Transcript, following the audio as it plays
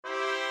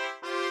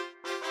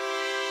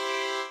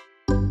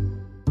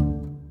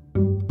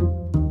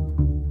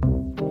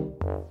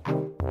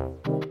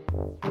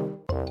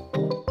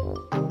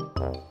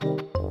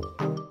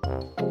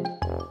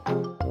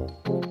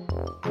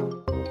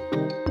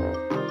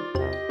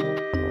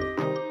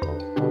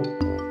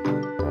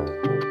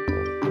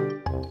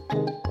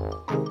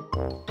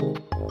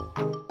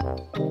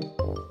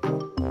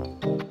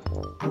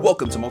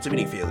Welcome to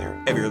Multimedia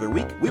Failure. Every other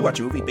week, we watch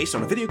a movie based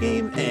on a video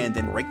game and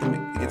then rank them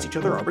against each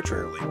other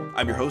arbitrarily.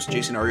 I'm your host,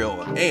 Jason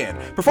Ariola, and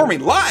performing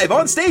live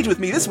on stage with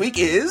me this week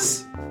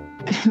is...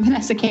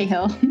 Vanessa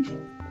Cahill.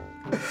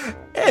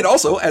 And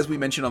also, as we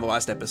mentioned on the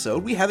last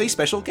episode, we have a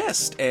special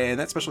guest, and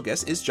that special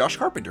guest is Josh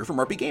Carpenter from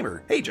RP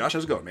Gamer. Hey, Josh,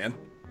 how's it going, man?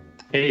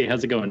 Hey,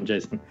 how's it going,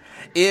 Jason?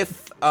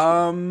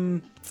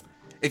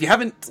 If you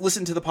haven't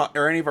listened to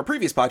or any of our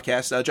previous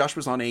podcasts, Josh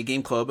was on a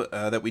game club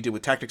that we did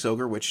with Tactics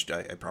Ogre, which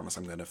I promise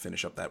I'm going to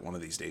finish up that one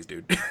of these days,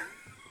 dude.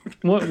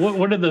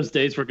 What are those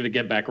days we're going to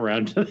get back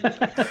around to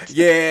that?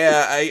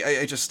 Yeah,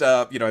 I just,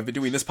 I've been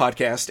doing this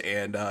podcast,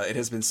 and it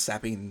has been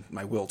sapping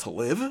my will to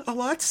live a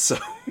lot, so...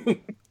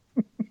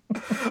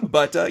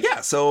 But,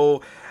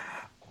 so...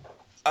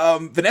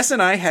 Vanessa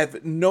and I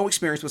have no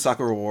experience with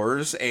Sakura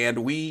Wars,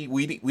 and we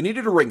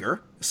needed a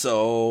ringer.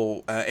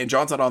 So, and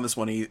John's not on this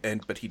one,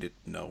 but he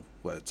didn't know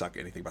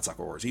anything about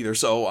Sakura Wars either.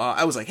 So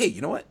I was like, hey,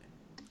 you know what?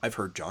 I've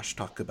heard Josh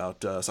talk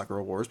about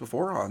Sakura Wars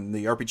before on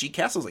the RPG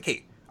cast. I was like,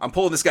 hey, I'm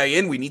pulling this guy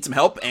in. We need some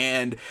help,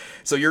 and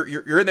so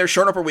you're in there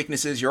showing up our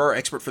weaknesses. You're our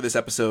expert for this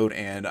episode,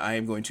 and I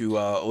am going to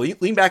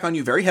lean back on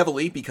you very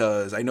heavily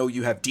because I know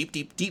you have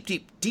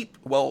deep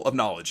well of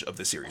knowledge of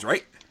this series,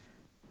 right?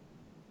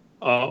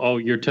 Oh,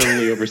 you're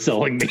totally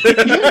overselling me.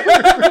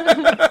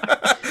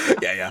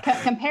 Yeah.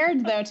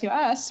 Compared though to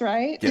us,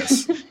 right?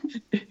 Yes.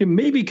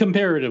 Maybe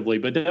comparatively,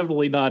 but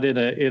definitely not in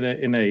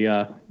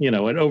a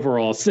an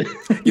overall sense.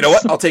 You know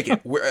what? I'll take it.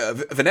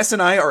 Vanessa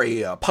and I are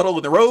a puddle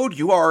in the road.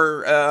 You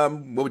are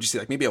what would you say?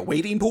 Like maybe a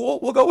wading pool?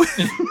 We'll go with.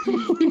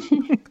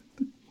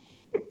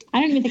 I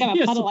don't even think I'm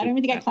a puddle. I don't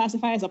even think I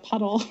classify as a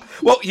puddle.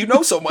 Well, you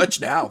know so much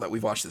now that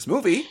we've watched this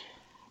movie.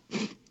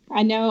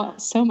 I know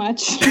so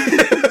much.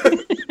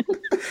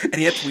 And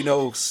yet we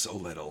know so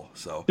little.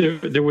 So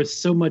there was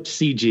so much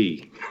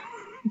CG.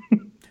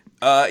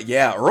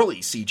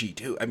 Early CG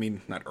too. I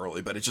mean, not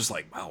early, but it's just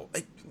like, wow.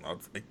 I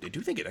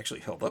do think it actually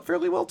held up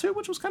fairly well too,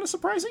 which was kind of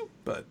surprising.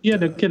 But yeah,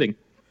 no kidding.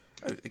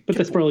 But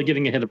that's probably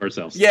getting ahead of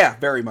ourselves. Yeah,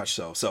 very much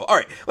so. So, all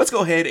right, let's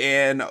go ahead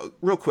and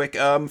real quick,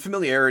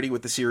 familiarity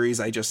with the series.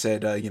 I just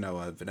said,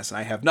 Vanessa and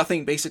I have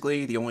nothing.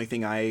 Basically, the only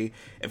thing I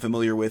am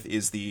familiar with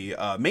is the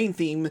main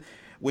theme,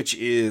 which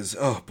is,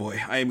 oh boy,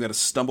 I am going to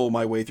stumble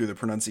my way through the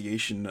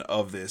pronunciation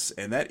of this,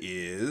 and that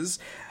is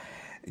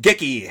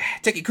Geki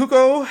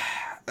Tekikuko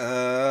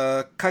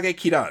Kage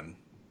Kidan.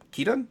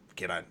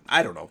 Kidan?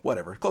 I don't know.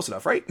 Whatever. Close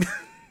enough, right?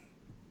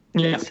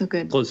 Yeah, so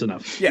good. Close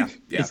enough. Yeah.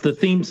 It's the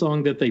theme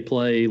song that they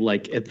play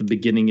like at the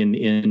beginning and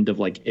end of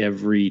like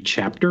every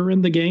chapter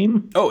in the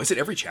game. Oh, is it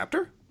every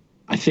chapter?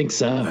 I think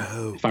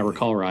so, if I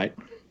recall right.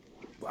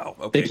 Wow.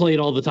 Okay. They play it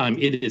all the time.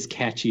 It is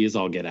catchy as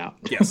all get out.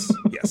 Yes.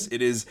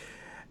 It is.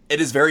 It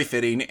is very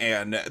fitting,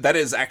 and that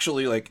is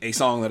actually like a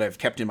song that I've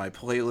kept in my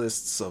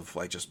playlists of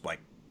like just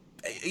like,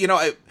 in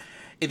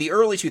the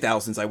early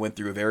 2000s, I went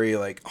through a very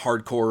like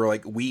hardcore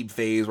like weeb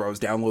phase where I was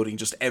downloading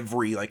just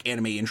every like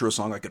anime intro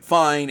song I could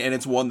find, and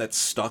it's one that's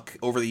stuck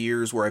over the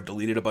years where I've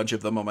deleted a bunch of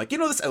them. I'm like,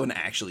 this one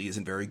actually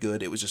isn't very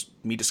good. It was just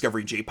me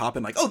discovering J-pop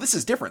and like, oh, this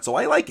is different, so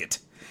I like it.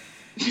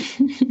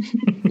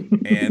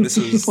 And this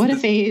is what a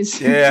phase.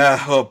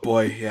 Yeah. Oh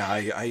boy. Yeah.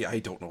 I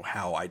don't know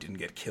how I didn't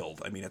get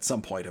killed. I mean, at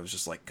some point I was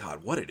just like,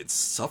 God, what an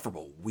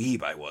insufferable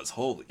weeb I was.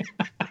 Holy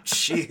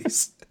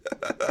jeez.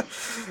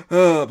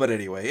 But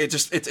anyway,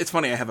 it's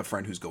funny. I have a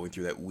friend who's going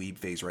through that weeb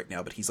phase right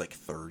now, but he's like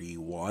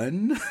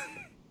 31.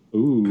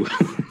 Ooh.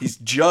 He's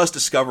just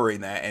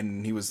discovering that,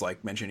 and he was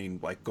like mentioning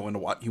like going to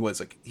watch.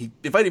 He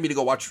invited me to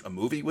go watch a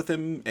movie with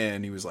him,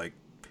 and he was like.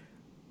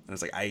 And I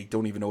was like, I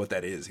don't even know what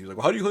that is. He was like,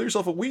 well, how do you call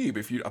yourself a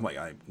weeb? I'm like,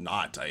 I'm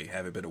not. I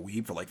haven't been a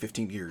weeb for like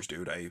 15 years,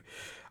 dude. I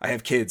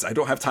have kids. I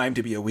don't have time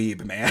to be a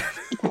weeb, man.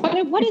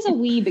 What is a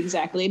weeb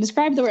exactly?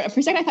 Describe the word. For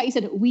a second, I thought you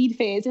said weed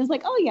phase. I was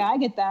like, oh yeah, I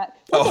get that.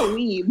 What's a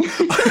weeb?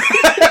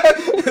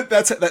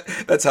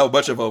 That's how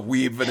much of a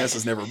weeb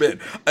Vanessa's never been.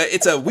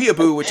 It's a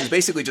weeaboo, which is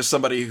basically just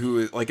somebody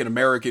who, like an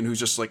American who's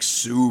just like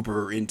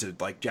super into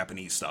like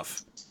Japanese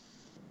stuff.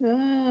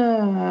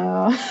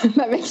 Oh,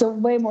 that makes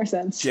way more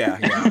sense. Yeah.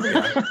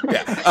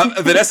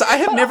 Vanessa,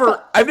 I've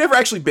never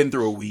actually been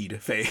through a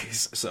weed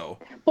phase, so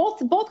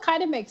both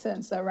kind of make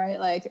sense, though, right?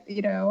 Like,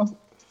 it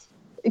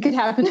could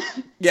happen.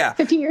 Yeah,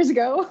 15 years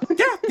ago.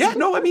 Yeah.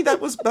 No, I mean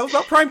that was about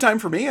prime time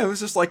for me. I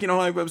was just like,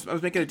 I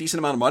was making a decent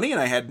amount of money,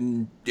 and I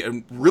had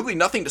really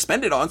nothing to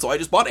spend it on, so I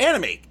just bought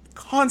anime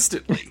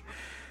constantly.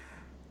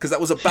 Because that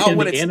was about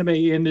when the anime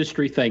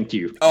industry thanked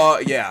you.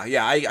 Yeah.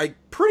 I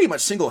pretty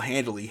much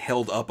single-handedly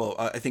held up,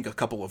 I think, a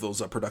couple of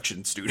those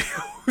production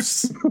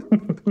studios.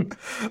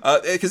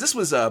 Because this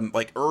was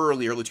like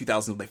early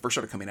 2000s when they first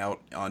started coming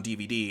out on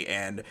DVD,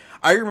 and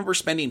I remember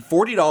spending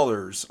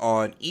 $40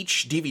 on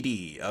each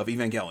DVD of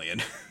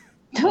Evangelion.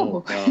 Oh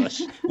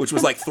gosh! Which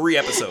was like 3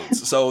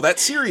 episodes. So that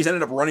series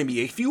ended up running me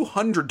a few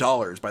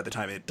 $100s by the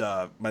time it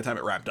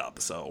wrapped up.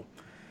 So.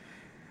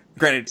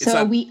 Granted, it's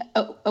not...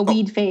 a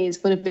weed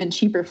phase would have been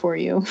cheaper for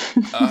you.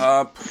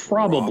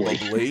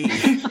 Probably.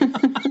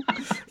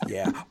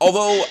 Yeah.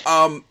 Although,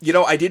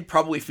 I did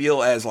probably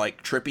feel as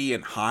like trippy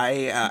and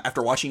high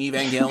after watching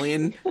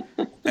Evangelion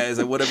as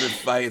I would have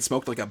if I had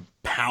smoked like a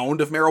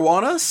pound of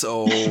marijuana.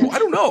 So I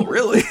don't know,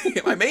 really.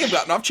 I may have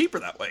gotten off cheaper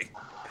that way.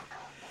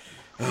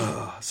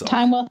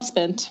 Time well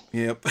spent.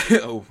 Yep.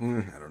 Oh,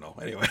 I don't know.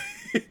 Anyway.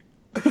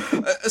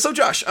 So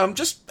Josh,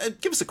 just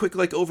give us a quick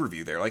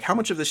overview there. Like, how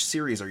much of this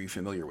series are you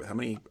familiar with? How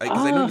many?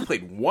 Because I know you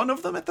played one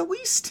of them at the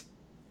least.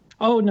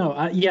 Oh no,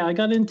 I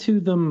got into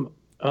them.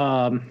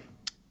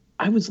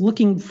 I was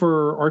looking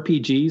for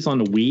RPGs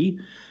on a Wii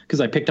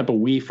because I picked up a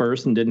Wii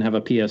first and didn't have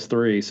a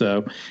PS3.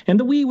 So, and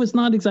the Wii was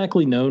not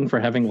exactly known for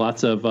having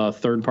lots of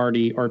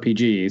third-party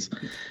RPGs.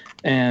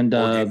 And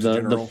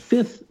the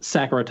fifth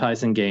Sakura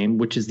Taisen game,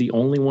 which is the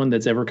only one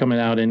that's ever coming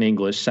out in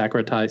English,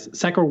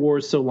 Sakura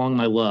Wars So Long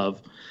My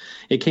Love,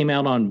 it came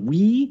out on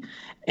Wii,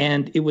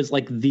 and it was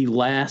like the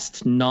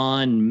last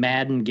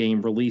non-Madden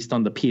game released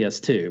on the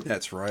PS2.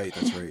 That's right.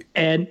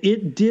 And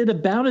it did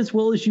about as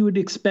well as you would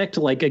expect,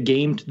 like a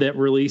game that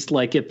released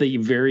like at the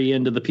very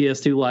end of the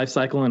PS2 life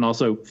cycle, and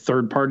also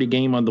third-party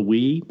game on the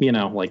Wii. You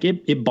know, like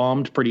it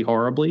bombed pretty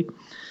horribly.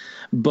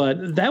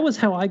 But that was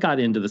how I got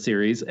into the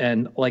series,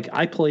 and like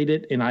I played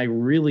it and I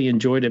really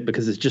enjoyed it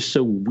because it's just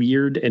so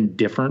weird and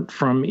different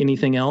from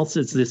anything else.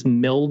 It's this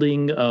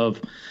melding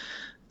of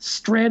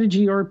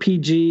strategy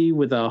RPG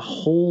with a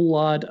whole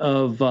lot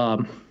of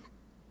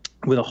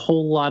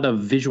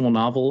visual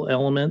novel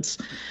elements.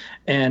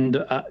 And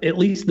at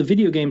least the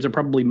video games are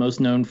probably most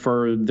known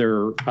for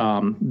their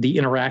the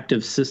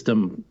interactive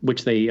system,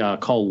 which they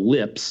call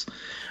Lips,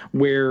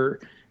 where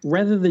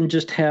rather than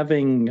just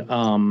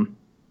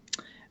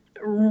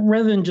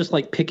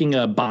like picking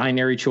a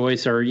binary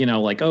choice or, you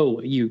know, like,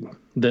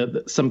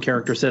 some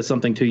character says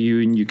something to you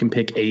and you can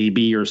pick A,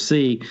 B, or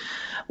C,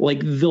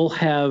 like they'll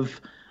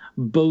have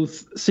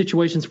both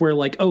situations where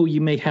like, you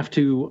may have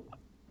to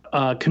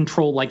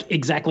control like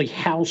exactly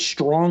how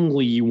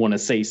strongly you want to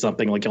say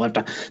something. Like you'll have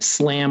to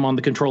slam on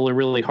the controller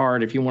really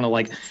hard if you want to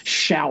like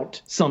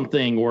shout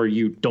something, or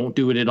you don't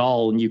do it at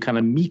all and you kind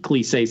of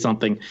meekly say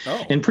something.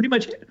 And pretty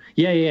much,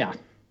 yeah.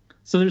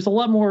 So there's a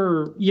lot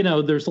more, a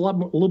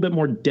little bit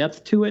more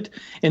depth to it.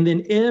 And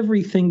then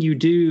everything you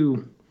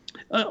do,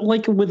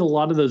 like with a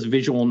lot of those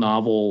visual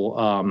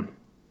novel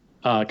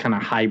kind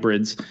of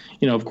hybrids,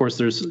 of course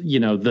there's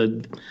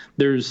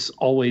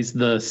always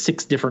the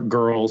 6 different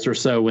girls or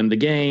so in the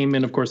game,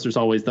 and of course there's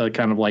always the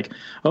kind of like,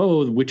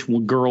 which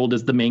girl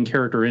does the main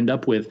character end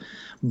up with?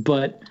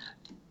 But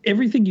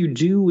everything you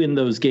do in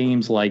those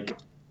games like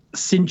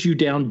sends you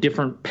down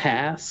different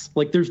paths.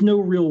 Like there's no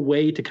real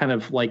way to kind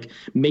of like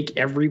make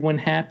everyone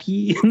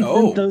happy in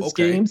those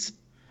games.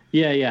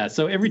 Yeah.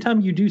 So every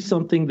time you do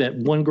something that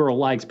one girl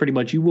likes, pretty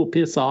much you will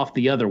piss off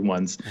the other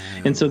ones.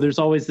 And so there's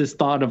always this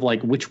thought of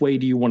like, which way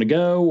do you want to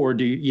go? Or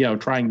do you,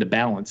 trying to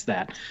balance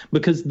that,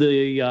 because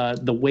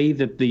the way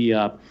that the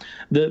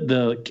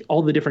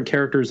all the different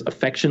characters'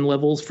 affection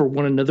levels for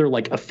one another,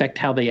 like affect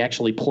how they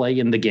actually play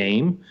in the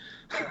game.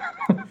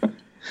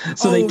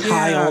 So they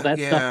tie all that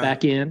stuff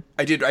back in.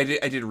 I did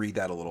read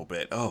that a little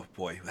bit. Oh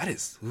boy, that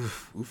is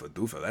oofa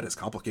doofa. That is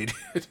complicated.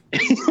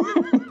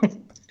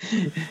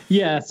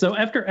 Yeah, so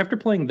after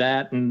playing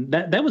that, and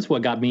that was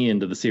what got me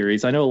into the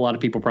series. I know a lot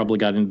of people probably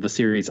got into the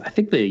series. I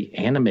think the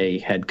anime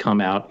had come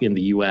out in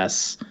the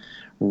US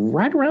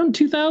right around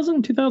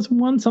 2000,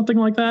 2001, something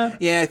like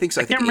that. Yeah, I think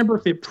so. I can't remember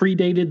if it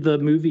predated the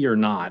movie or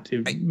not.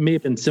 It may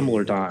have been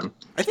similar time.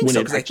 I think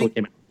so, because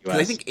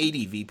I think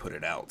ADV put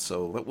it out,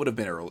 so that would have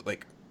been early,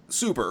 like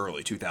super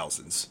early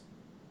 2000s.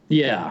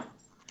 Yeah.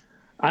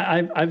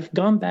 I've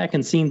gone back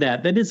and seen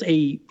that. That is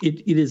it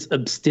is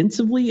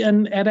ostensibly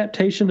an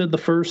adaptation of the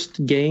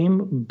first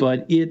game,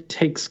 but it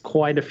takes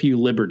quite a few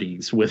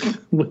liberties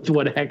with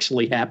what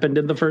actually happened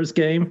in the first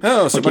game.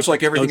 Oh, so much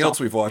like everything else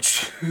we've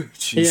watched.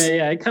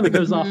 Yeah, it kind of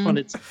goes off on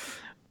its,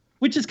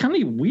 which is kind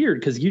of weird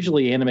because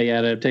usually anime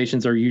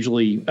adaptations are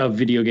usually of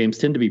video games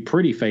tend to be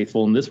pretty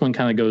faithful, and this one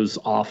kind of goes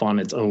off on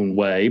its own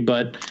way.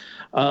 But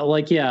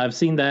I've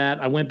seen that.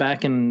 I went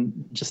back and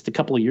just a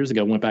couple of years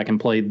ago went back and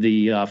played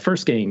the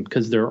first game,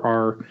 because there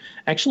are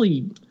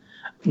actually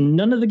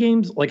none of the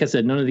games, like I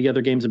said, none of the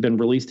other games have been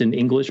released in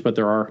English, but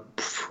there are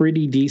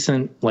pretty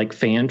decent like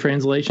fan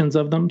translations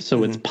of them.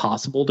 So it's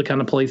possible to kind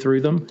of play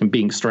through them. And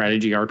being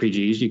strategy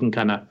RPGs, you can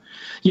kind of,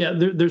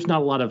 there's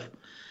not a lot of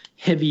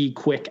heavy,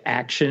 quick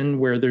action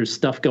where there's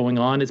stuff going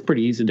on. It's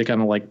pretty easy to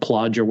kind of like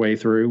plod your way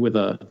through with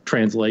a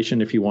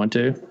translation if you want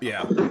to.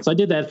 Yeah. So I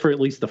did that for at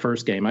least the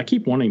first game. I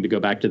keep wanting to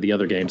go back to the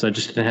other games. I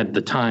just haven't had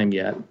the time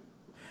yet.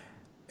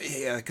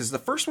 Yeah, because the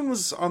first one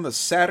was on the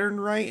Saturn,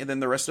 right? And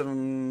then the rest of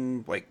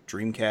them, like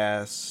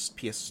Dreamcast,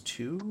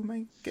 PS2, am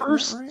I getting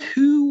First that right?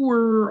 2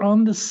 were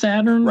on the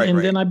Saturn, right.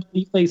 Then I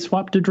believe they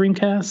swapped to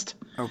Dreamcast.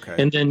 Okay.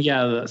 And then,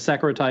 the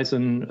Sakura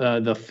Taisen,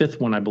 the 5th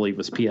one, I believe,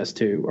 was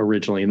PS2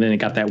 originally. And then it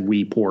got that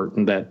Wii port,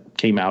 and that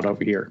came out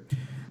over here.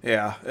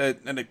 Yeah,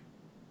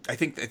 I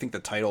think the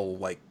title,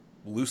 like,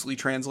 loosely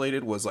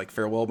translated was like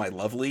 "Farewell, My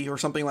Lovely" or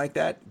something like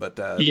that. But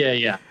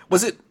yeah.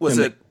 Was it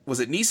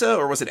Nisa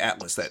or was it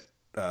Atlas that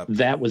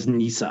That was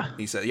Nisa.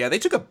 Nisa. Yeah, they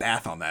took a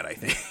bath on that, I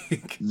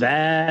think.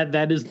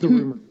 That is the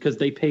rumor, because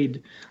they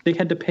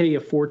had to pay a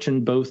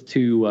fortune both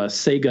to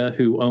Sega,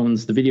 who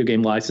owns the video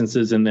game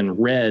licenses, and then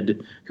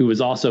Red, who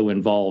is also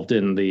involved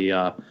in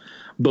the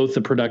both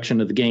the production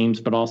of the games,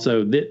 but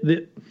also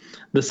the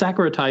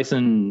Sakura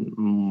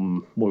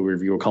Tyson,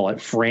 whatever you would call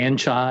it,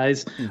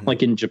 franchise,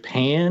 like in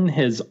Japan,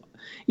 has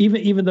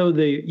even though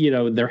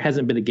there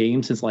hasn't been a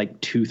game since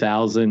like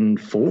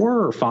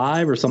 2004 or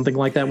 5 or something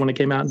like that when it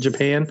came out in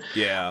Japan.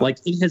 Yeah, like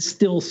it has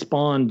still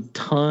spawned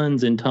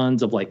tons and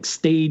tons of like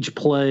stage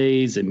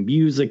plays and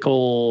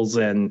musicals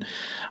and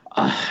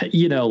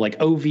like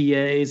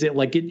OVAs.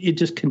 It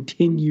just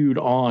continued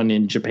on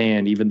in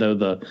Japan, even though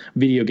the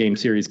video game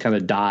series kind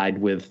of died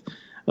with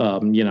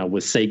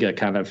Sega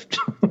kind of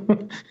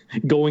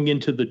going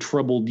into the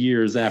troubled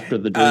years after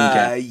the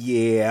Dreamcast.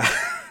 Yeah.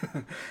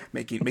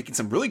 making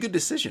some really good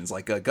decisions,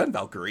 like Gun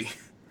Valkyrie.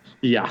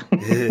 Yeah.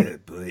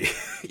 Boy.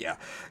 Yeah.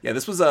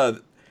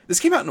 This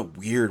came out in a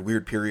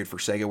weird period for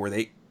Sega where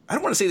I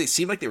don't want to say they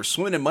seemed like they were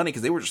swimming in money,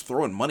 because they were just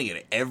throwing money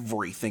at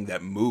everything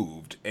that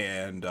moved.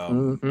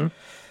 And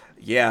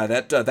yeah,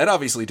 that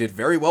obviously did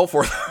very well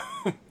for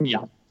them.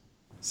 Yeah.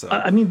 So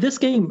I mean, this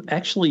game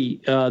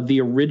actually, the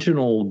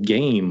original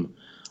game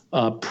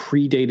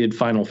predated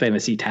Final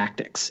Fantasy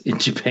Tactics in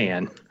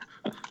Japan.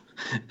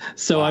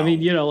 So, wow. I mean,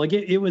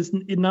 it was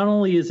not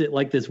only is it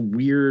like this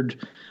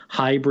weird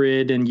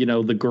hybrid, and,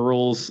 the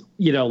girls,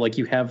 like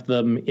you have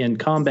them in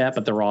combat,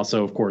 but they're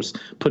also, of course,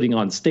 putting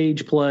on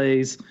stage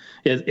plays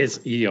as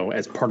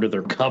part of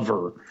their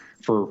cover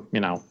for,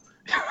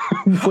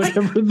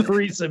 whatever the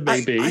reason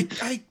may be.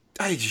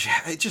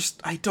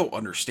 I don't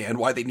understand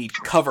why they need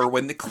cover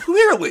when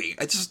clearly,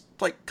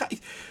 what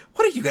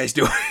are you guys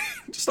doing?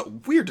 Just a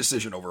weird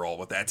decision overall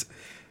with that.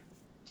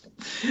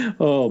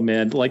 Oh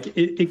man, like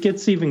it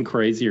gets even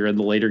crazier in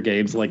the later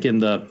games. Like in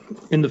the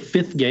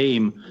 5th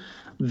game,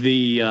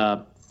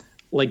 the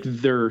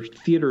their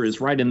theater is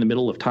right in the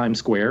middle of Times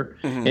Square,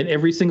 and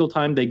every single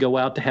time they go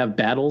out to have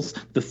battles,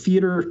 the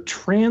theater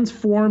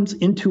transforms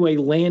into a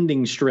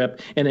landing strip,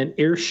 and an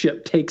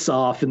airship takes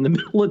off in the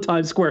middle of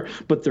Times Square.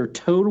 But they're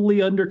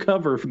totally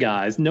undercover,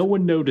 guys. No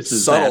one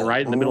notices subtle, that,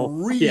 right in the middle.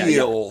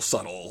 Real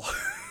subtle.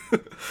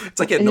 It's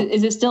like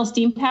is it still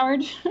steam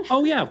powered?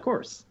 Oh yeah, of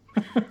course.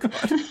 Of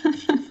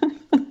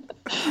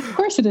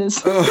course it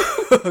is.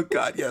 Oh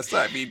God, yes.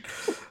 I mean,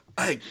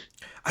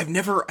 I've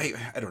never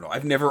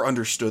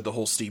understood the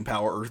whole steam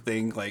power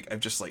thing. Like, I'm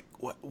just like,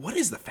 what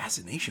is the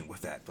fascination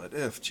with that? But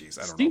geez,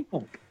 I don't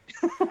know.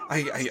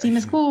 Steam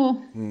is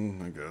cool.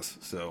 I guess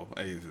so.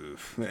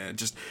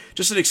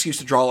 Just an excuse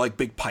to draw like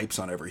big pipes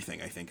on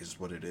everything, I think, is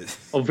what it is.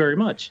 Oh, very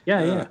much.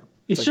 Yeah.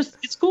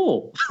 It's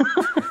cool.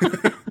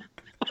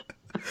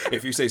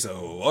 If you say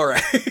so. All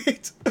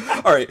right.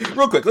 All right.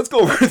 Real quick, let's go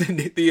over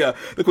the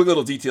quick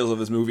little details of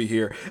this movie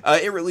here.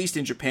 It released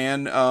in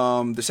Japan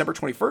December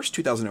 21st,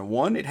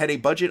 2001. It had a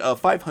budget of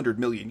 500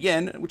 million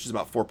yen, which is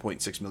about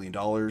 $4.6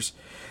 million,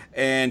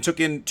 and took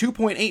in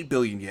 2.8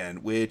 billion yen,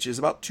 which is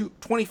about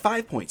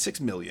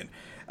 25.6 million.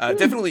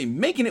 Definitely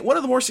making it one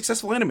of the more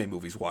successful anime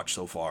movies watched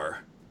so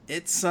far.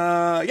 It's,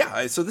 so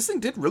this thing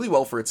did really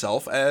well for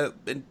itself.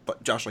 And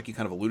Josh, like you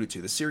kind of alluded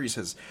to, the series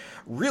has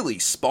really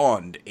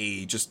spawned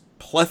a just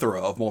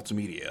plethora of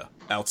multimedia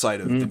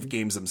outside of the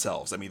games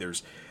themselves. I mean,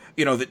 there's,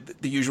 the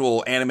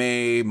usual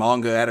anime,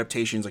 manga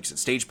adaptations, like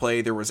stage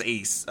play. There was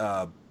a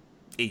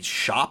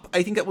shop,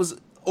 I think, that was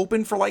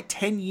open for like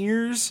 10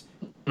 years.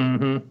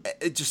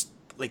 It just,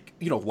 like,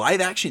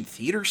 live action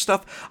theater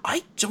stuff.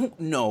 I don't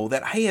know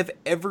that I have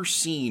ever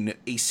seen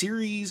a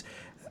series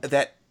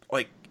that,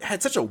 like,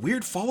 had such a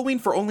weird following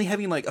for only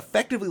having, like,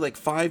 effectively, like,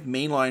 5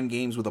 mainline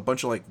games with a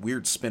bunch of, like,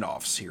 weird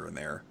spin-offs here and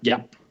there.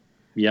 Yep.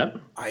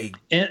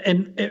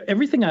 And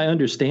everything I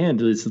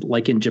understand is,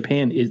 like, in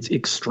Japan, it's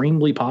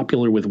extremely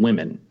popular with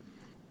women.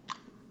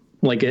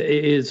 Like, it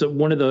is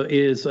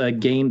is a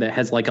game that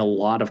has, like, a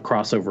lot of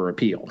crossover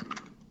appeal.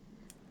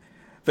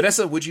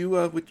 Vanessa, would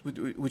you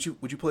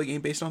play a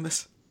game based on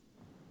this?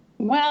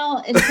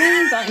 Well, it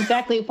depends on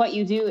exactly what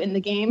you do in the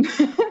game.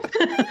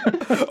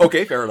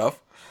 Okay, fair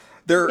enough.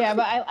 Yeah,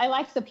 but I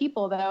like the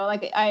people though.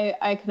 Like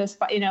I could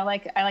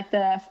like I like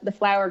the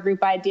flower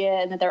group idea,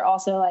 and that they're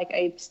also like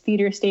a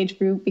theater stage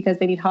group because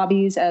they need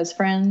hobbies as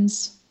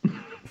friends.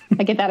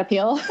 I get that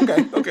appeal.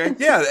 Okay.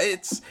 Yeah, I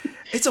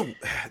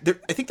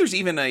think there's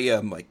even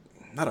a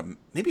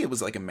maybe it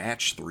was like a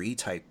match 3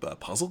 type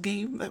puzzle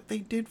game that they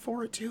did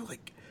for it too.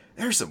 Like,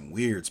 there's some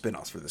weird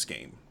spin-offs for this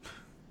game.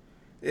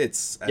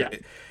 It's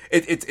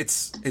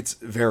it's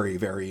very,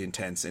 very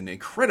intense and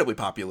incredibly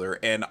popular,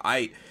 and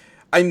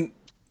I'm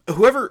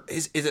whoever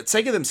is it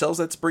Sega themselves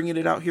that's bringing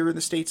it out here in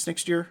the States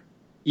next year?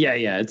 Yeah,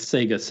 it's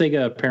Sega.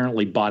 Sega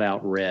apparently bought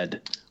out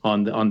Red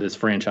on this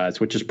franchise,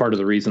 which is part of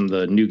the reason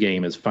the new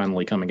game is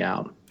finally coming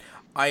out.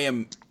 I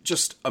am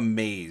just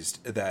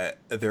amazed that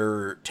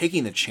they're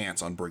taking the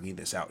chance on bringing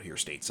this out here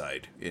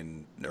stateside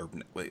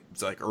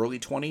it's like early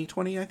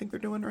 2020, I think they're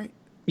doing, right?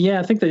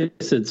 Yeah, I think they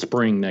said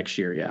spring next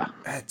year, yeah.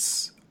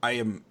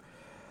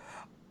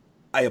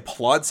 I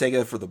applaud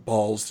Sega for the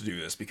balls to do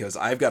this, because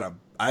I've got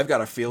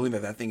a feeling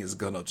that thing is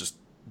gonna just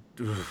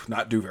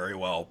not do very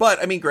well.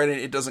 But I mean, granted,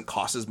 it doesn't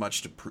cost as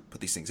much to put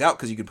these things out,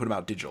 because you can put them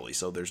out digitally,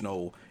 so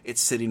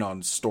it's sitting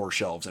on store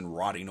shelves and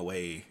rotting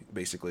away,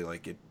 basically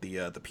like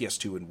the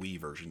PS2 and Wii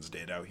versions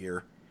did out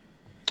here.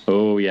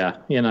 Oh yeah,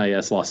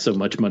 NIS lost so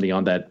much money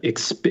on that.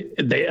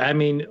 I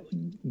mean,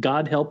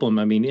 God help them.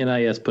 I mean,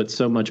 NIS put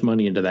so much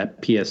money into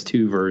that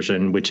PS2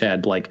 version, which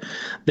had like,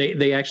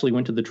 they actually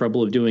went to the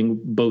trouble of doing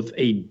both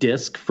a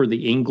disc for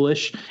the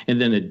English and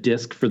then a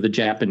disc for the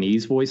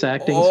Japanese voice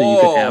acting, so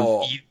you could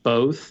have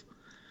both.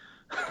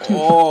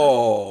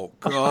 Oh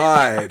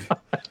God!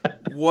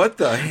 What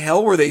the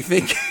hell were they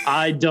thinking?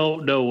 I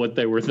don't know what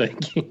they were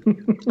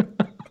thinking.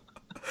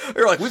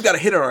 They're like, we've got a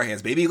hit on our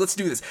hands, baby. Let's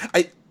do this.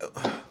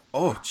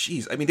 Oh,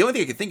 jeez. I mean, the only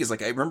thing I could think is,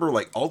 like, I remember,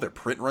 like, all their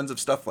print runs of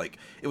stuff, like,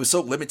 it was so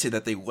limited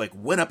that they, like,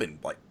 went up in,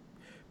 like,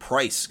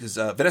 price. Because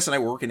Vanessa and I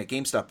were working at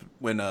GameStop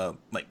when,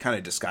 like, kind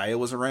of Disgaea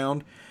was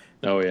around.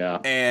 Oh, yeah.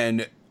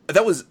 And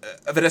that was,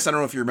 Vanessa, I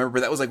don't know if you remember, but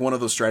that was, like, one of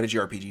those strategy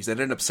RPGs that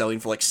ended up selling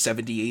for, like,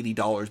 $70,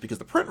 $80 because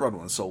the print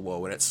run was so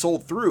low and it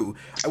sold through.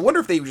 I wonder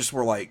if they just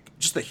were, like,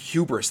 just the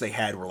hubris they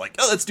had were like,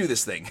 oh, let's do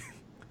this thing.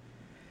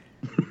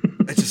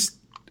 It just,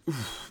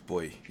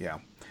 boy, yeah.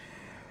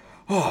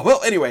 Oh,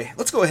 well, anyway,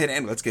 let's go ahead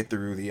and let's get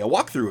through the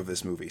walkthrough of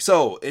this movie.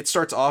 So, it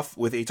starts off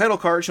with a title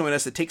card showing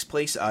us it takes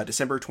place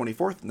December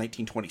 24th,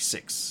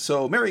 1926.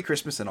 So, Merry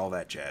Christmas and all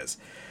that jazz.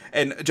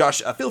 And,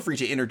 Josh, feel free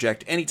to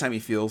interject anytime you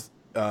feel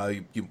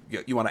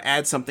you want to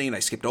add something, I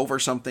skipped over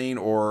something,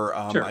 or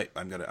sure.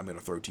 I'm gonna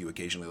throw to you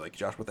occasionally, like,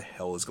 Josh, what the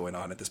hell is going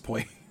on at this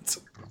point?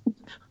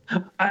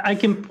 I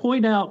can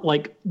point out,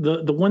 like,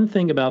 the one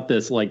thing about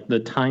this, like, the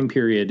time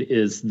period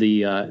is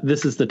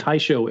this is the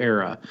Taisho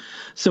era.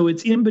 So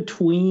it's in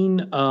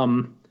between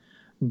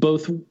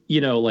both,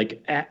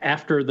 like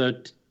after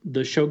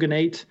the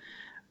shogunate,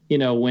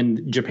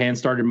 when Japan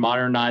started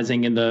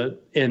modernizing and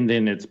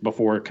then it's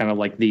before kind of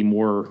like the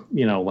more,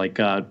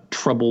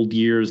 troubled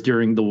years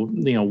during the,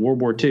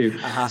 World War II.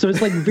 Uh-huh. So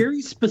it's like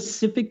very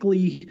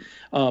specifically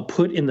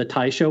put in the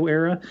Taisho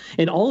era.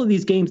 And all of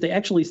these games, they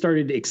actually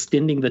started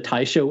extending the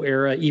Taisho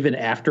era even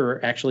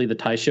after actually the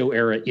Taisho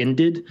era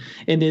ended.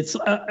 And it's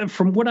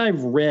from what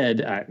I've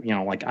read,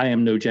 like I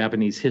am no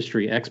Japanese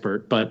history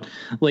expert, but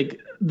like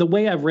the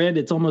way I've read,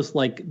 it's almost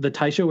like the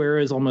Taisho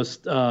era is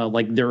almost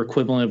like their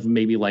equivalent of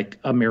maybe like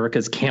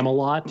America's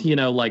Camelot,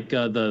 like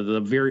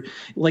the very,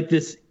 like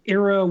this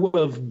era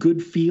of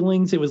good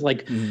feelings. It was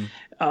like,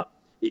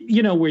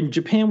 when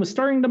Japan was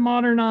starting to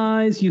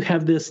modernize, you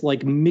have this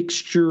like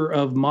mixture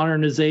of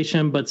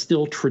modernization, but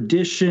still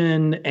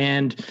tradition.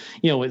 And,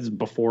 it's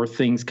before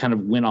things kind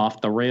of went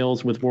off the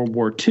rails with World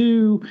War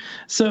II.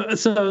 So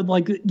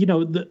like,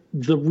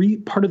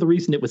 part of the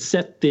reason it was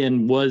set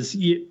then was,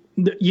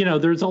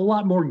 there's a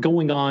lot more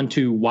going on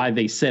to why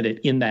they set it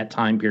in that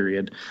time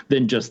period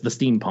than just the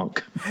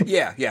steampunk.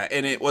 Yeah.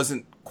 And it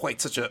wasn't quite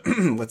such a,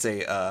 let's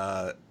say,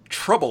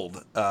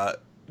 troubled,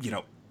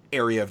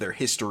 area of their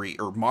history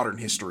or modern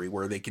history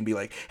where they can be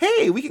like,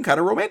 hey, we can kind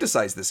of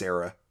romanticize this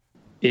era.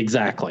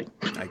 Exactly.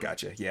 I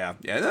gotcha. Yeah.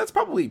 That's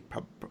probably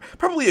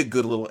a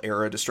good little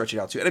era to stretch it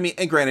out to. And I mean,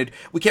 and granted,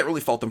 we can't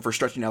really fault them for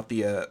stretching out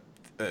the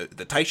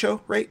Taisho,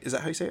 right? Is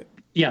that how you say it?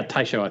 Yeah,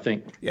 Taisho, I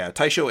think. Yeah,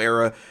 Taisho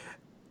era.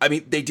 I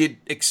mean, they did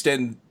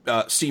extend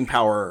steam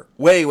power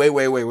way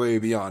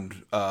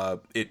beyond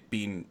it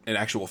being an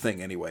actual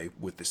thing anyway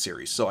with this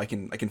series. So I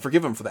can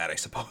forgive them for that, I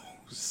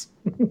suppose.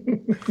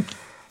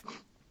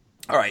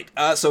 All right,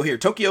 so here,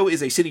 Tokyo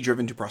is a city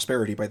driven to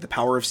prosperity by the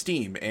power of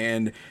steam.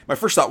 And my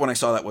first thought when I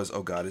saw that was,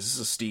 oh god, is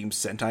this a Steam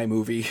Sentai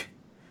movie?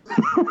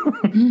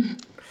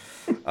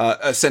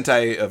 A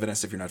Sentai,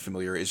 Vanessa, if you're not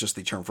familiar, is just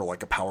the term for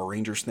like a Power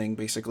Rangers thing,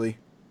 basically.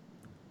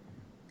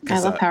 I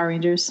love Power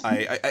Rangers.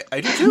 I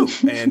do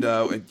too. And,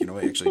 I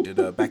actually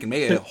did, back in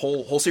May, a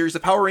whole series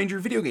of Power Ranger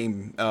video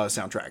game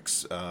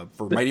soundtracks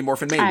for Mighty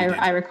Morphin May.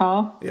 I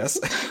recall. Yes.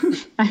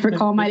 I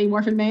recall Mighty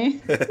Morphin May.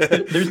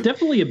 There's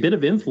definitely a bit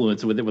of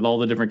influence with it, with all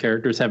the different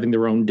characters having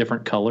their own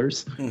different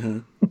colors. Mm-hmm.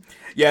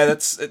 Yeah,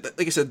 that's,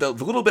 like I said, the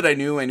little bit I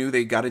knew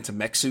they got into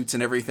mech suits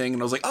and everything,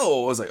 and I was like,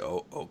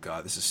 oh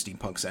god, this is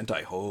steampunk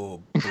Sentai.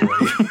 Oh,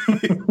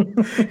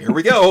 boy. Here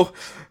we go.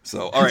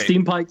 So, all right.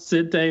 Steampunk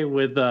Sentai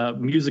with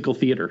musical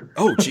theater.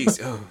 Oh, jeez.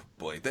 Oh,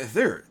 boy.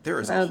 There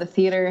is the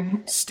theater.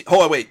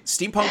 Hold on, wait.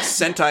 Steampunk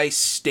Sentai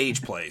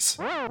stage plays.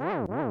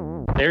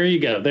 There you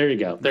go. There you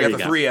go. There you go.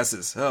 The 3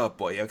 S's. Oh,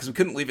 boy. Yeah, because we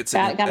couldn't leave it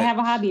sitting. Gotta have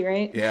a hobby,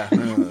 right? Yeah.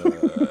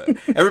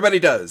 Everybody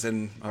does,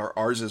 and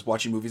ours is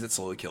watching movies that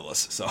slowly kill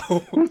us. So,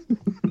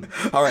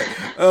 all right.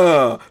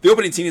 The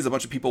opening scene is a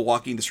bunch of people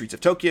walking the streets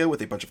of Tokyo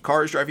with a bunch of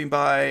cars driving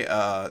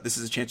by. This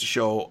is a chance to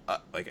show,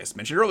 like I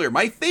mentioned earlier,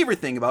 my favorite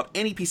thing about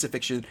any piece of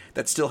fiction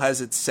that still has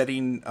its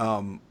setting,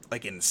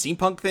 like in the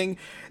steampunk thing,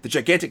 the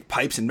gigantic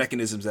pipes and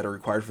mechanisms that are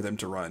required for them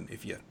to run.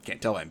 If you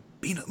can't tell, I'm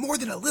being more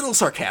than a little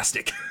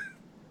sarcastic.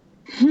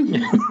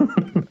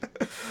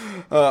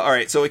 All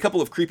right, so a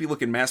couple of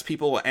creepy-looking masked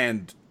people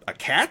and a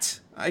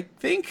cat, I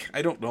think,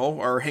 I don't know,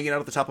 are hanging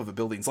out at the top of a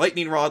building's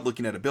lightning rod,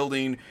 looking at a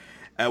building,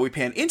 we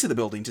pan into the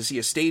building to see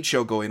a stage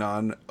show going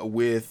on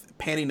with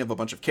panning of a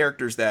bunch of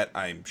characters that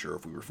I'm sure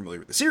if we were familiar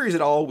with the series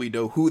at all, we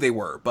know who they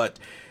were. But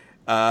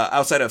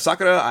outside of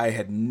Sakura, I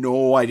had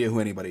no idea who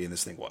anybody in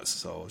this thing was.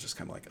 So I was just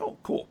kind of like, oh,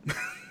 cool.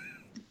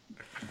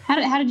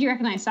 How did you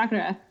recognize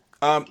Sakura?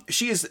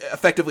 She is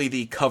effectively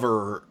the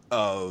cover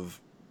of,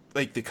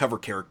 like, the cover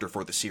character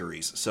for the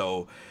series.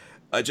 So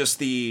just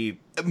the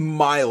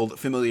mild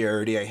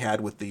familiarity I had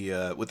with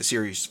the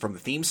series from the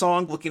theme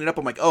song, looking it up,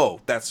 I'm like,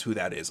 oh, that's who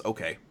that is.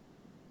 Okay.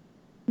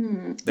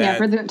 Yeah,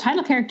 for the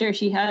title character,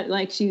 she's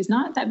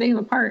not that big of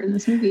a part in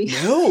this movie.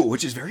 No,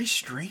 which is very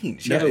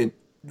strange. No. Yeah,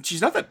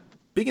 she's not that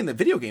big in the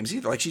video games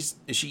either. Like, is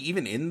she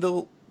even in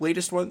the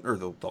latest one or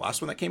the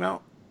last one that came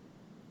out?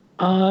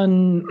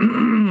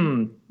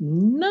 No,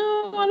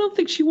 I don't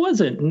think she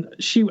wasn't.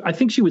 I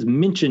think she was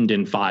mentioned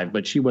in 5,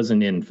 but she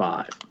wasn't in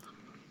 5.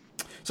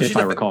 So if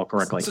I recall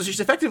correctly. So she's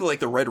effectively like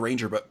the Red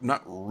Ranger, but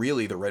not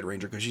really the Red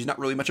Ranger because she's not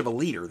really much of a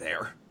leader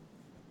there.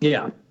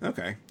 Yeah.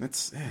 Okay,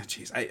 that's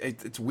jeez.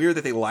 It's weird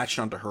that they latched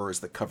onto her as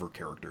the cover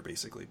character,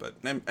 basically. But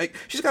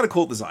she's got a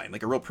cool design,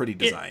 like a real pretty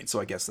design. So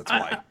I guess that's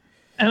why.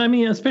 And I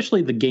mean,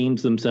 especially the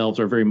games themselves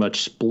are very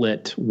much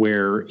split,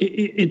 where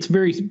it's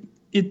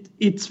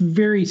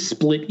very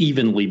split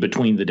evenly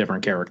between the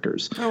different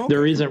characters. Oh, okay.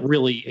 There isn't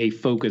really a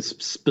focus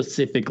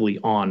specifically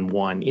on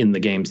one in the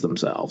games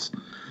themselves.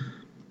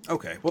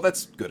 Okay, well,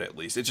 that's good at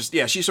least. It's just,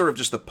 she's sort of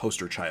just the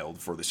poster child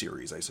for the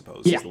series, I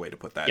suppose, is the way to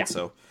put that. Yeah.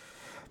 So,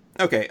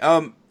 okay,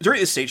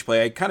 during this stage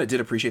play, I kind of did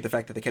appreciate the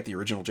fact that they kept the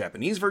original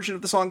Japanese version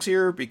of the songs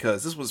here,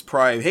 because this was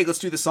prime, hey, let's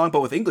do this song,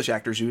 but with English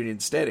actors doing it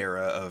instead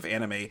era of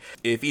anime.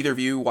 If either of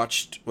you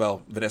watched,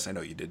 well, Vanessa, I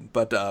know you didn't,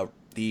 but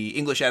the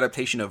English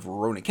adaptation of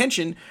Rurouni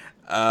Kenshin,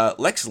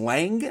 Lex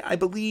Lang, I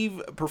believe,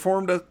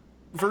 performed a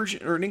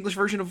version, or an English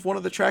version of one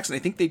of the tracks, and I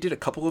think they did a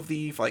couple of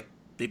the, like,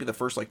 maybe the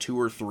first, like, 2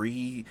 or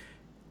 3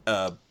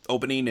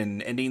 opening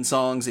and ending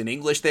songs in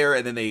English there,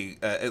 and then they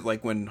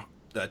like when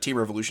Team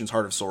Revolution's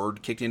Heart of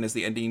Sword kicked in as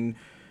the ending,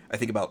 I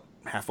think about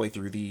halfway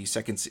through the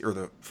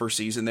the first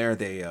season there,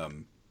 they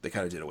kind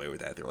of did away with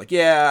that. They're like,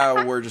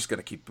 yeah, we're just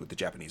gonna keep with the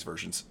Japanese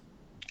versions.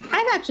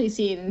 I've actually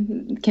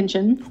seen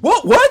Kenshin.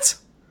 What?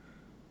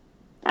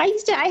 I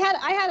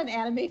had an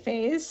anime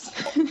phase.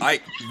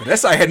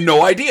 Vanessa, I had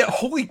no idea.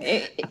 Holy,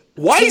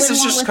 why is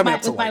this just coming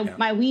up to light now?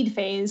 My weed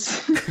phase.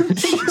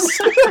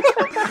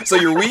 So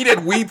your weed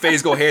and weeb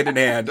phase go hand in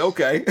hand.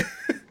 Okay.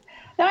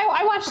 No,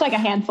 I watched like a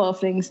handful of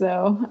things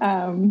though.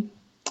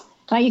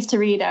 I used to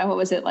read what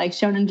was it, like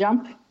Shonen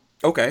Jump?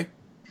 Okay.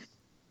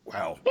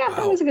 Wow. Yeah,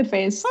 that was a good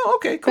phase. Oh,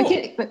 okay, cool.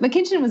 But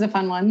Kenshin was a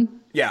fun one.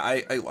 Yeah,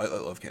 I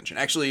love Kenshin.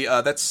 Actually,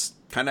 that's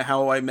kind of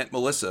how I met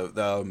Melissa.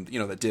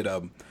 That did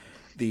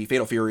the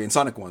Fatal Fury and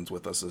Sonic ones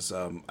with us. Is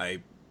I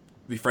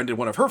befriended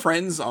one of her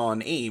friends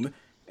on AIM,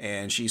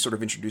 and she sort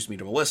of introduced me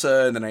to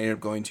Melissa, and then I ended up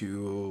going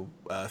to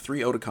 3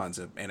 Otakons,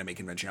 an anime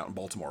convention out in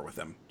Baltimore with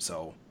them.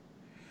 So,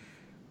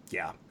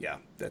 yeah,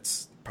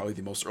 that's probably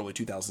the most early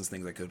 2000s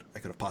things I could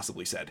have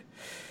possibly said.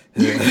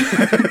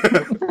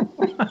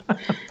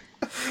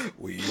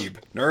 Weeb.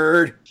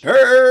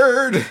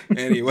 Nerd!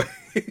 Anyway.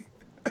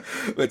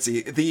 Let's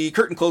see. The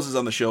curtain closes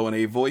on the show, and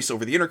a voice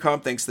over the intercom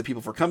thanks the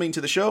people for coming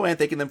to the show and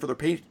thanking them for their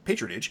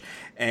patronage.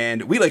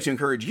 And we'd like to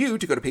encourage you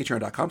to go to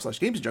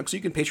patreon.com/gamesandjunk so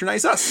you can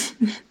patronize us.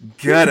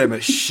 God, I'm a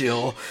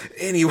shill.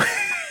 Anyway.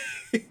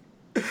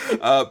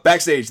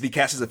 Backstage, the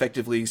cast is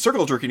effectively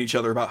circle jerking each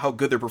other about how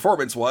good their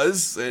performance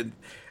was, and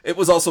it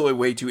was also a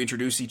way to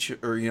introduce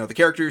the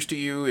characters to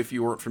you if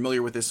you weren't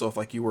familiar with this. So if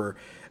like you were,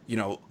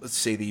 let's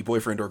say the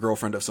boyfriend or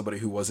girlfriend of somebody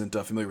who wasn't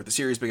familiar with the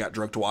series but got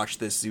drugged to watch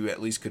this, you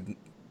at least could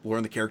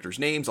learn the characters'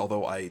 names.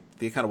 Although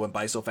they kind of went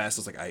by so fast, I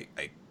was like,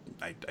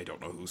 I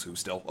don't know who's who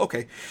still.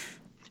 Okay.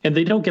 And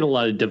they don't get a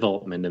lot of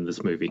development in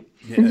this movie.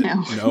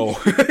 Yeah, no.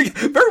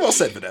 Very well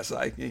said, Vanessa.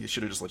 I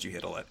should have just let you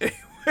handle it.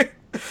 Anyway.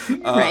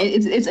 Right.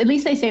 It's at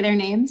least they say their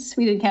names.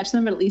 We didn't catch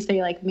them, but at least they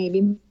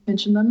maybe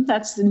mention them.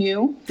 That's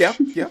new. Yeah.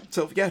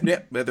 So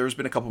there's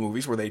been a couple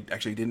movies where they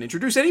actually didn't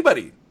introduce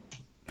anybody.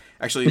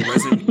 Actually,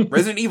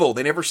 Resident Evil,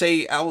 they never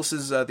say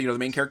Alice's the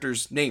main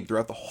character's name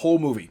throughout the whole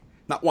movie,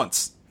 not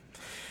once.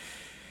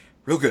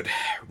 Real good.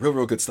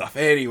 Real good stuff.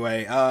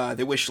 Anyway,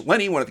 they wish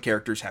Lenny, one of the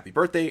characters, happy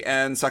birthday,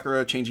 and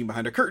Sakura, changing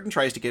behind a curtain,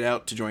 tries to get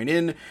out to join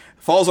in,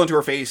 falls onto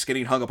her face,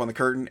 getting hung up on the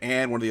curtain,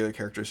 and one of the other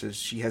characters says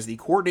she has the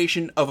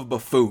coordination of a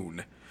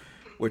buffoon,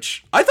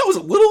 which I thought was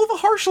a little of a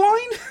harsh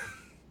line.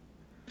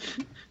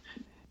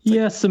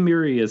 Yeah,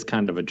 Samiri is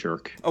kind of a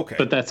jerk. Okay.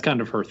 But that's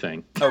kind of her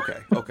thing. Okay.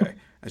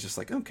 I was just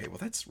like, okay, well,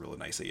 that's really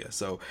nice of you.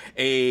 So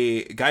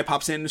a guy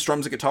pops in,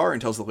 strums a guitar,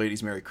 and tells the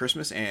ladies Merry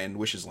Christmas and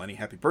wishes Lenny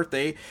happy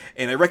birthday.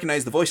 And I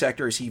recognize the voice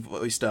actor as he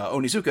voiced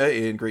Onizuka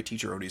in Great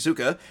Teacher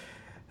Onizuka.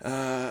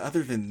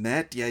 Other than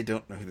that, I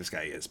don't know who this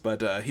guy is.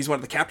 But he's one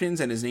of the captains,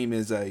 and his name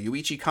is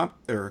Yuichi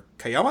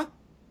Kayama?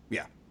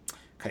 Yeah,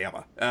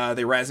 Kayama.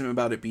 They razz him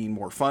about it being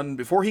more fun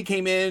before he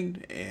came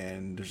in,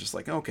 and they're just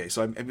like, okay.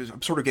 So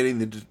I'm sort of getting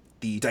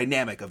the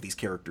dynamic of these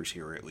characters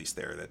here, at least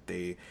there, that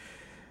they...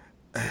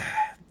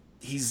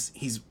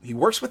 he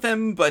works with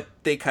them, but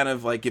they kind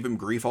of like give him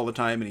grief all the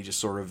time, and he just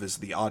sort of is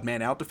the odd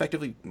man out,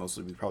 effectively,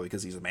 mostly probably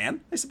because he's a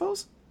man, I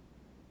suppose.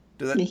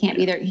 He can't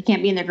be there. He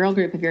can't be in the girl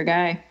group if you're a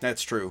guy.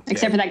 That's true.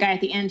 Except for that guy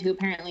at the end who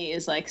apparently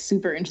is like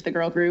super into the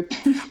girl group.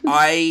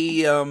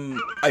 You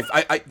know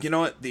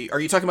what? Are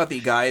you talking about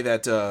the guy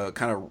that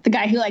kind of the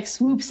guy who like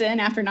swoops in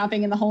after not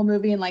being in the whole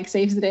movie and like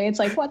saves the day? It's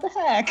like, what the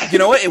heck? You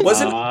know what? It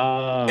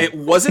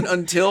wasn't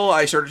until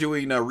I started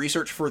doing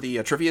research for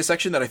the trivia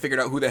section that I figured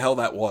out who the hell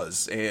that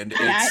was. And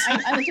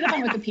I looked it up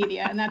on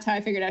Wikipedia, and that's how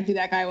I figured out who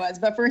that guy was.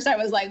 But first, I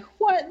was like,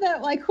 what the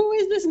like? Who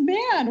is this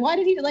man? Why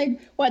did he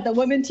like? What, the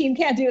women team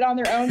can't do it on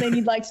their own? They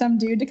need like some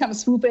dude to come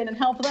swoop in and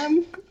help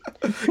them.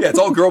 Yeah, it's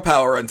all girl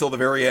power until the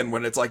very end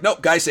when it's like,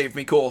 nope, guy saved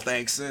me, cool,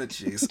 thanks.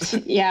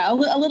 Jeez. Yeah, a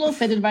little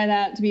offended by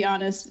that, to be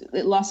honest.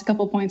 It lost a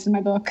couple points in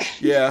my book.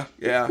 Yeah,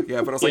 but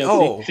I was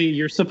like, see,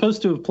 you're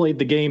supposed to have played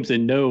the games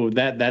and know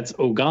that that's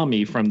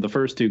Ogami from the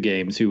first two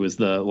games, who was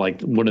the like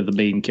one of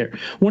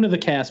the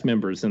cast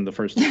members in the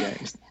first two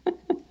games.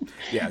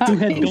 Yeah, who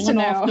had gone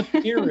off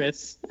to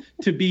Paris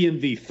to be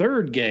in the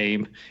third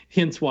game,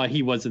 hence why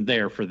he wasn't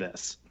there for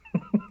this.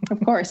 Of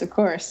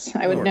course.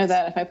 I would know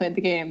that if I played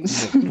the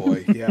games. Oh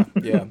boy, yeah.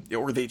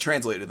 Or they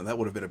translated them. That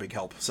would have been a big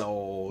help.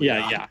 So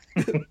yeah.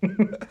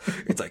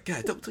 It's like,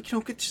 God,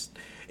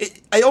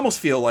 I almost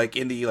feel like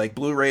in the like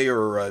Blu-ray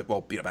or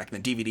back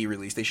in the DVD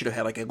release, they should have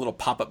had like a little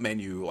pop-up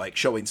menu like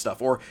showing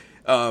stuff. Or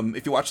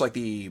if you watch like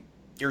the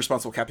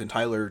Irresponsible Captain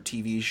Tyler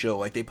TV show,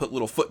 like they put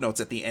little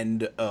footnotes at the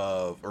end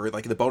of, or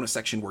like the bonus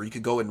section where you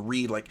could go and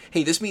read like,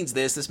 hey, this means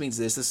this means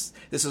this is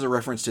a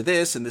reference to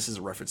this, and this is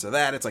a reference to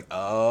that. It's like,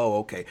 oh,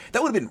 okay,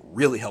 that would have been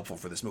really helpful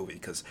for this movie,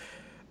 because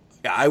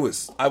I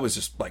was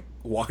just like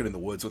walking in the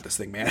woods with this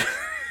thing, man.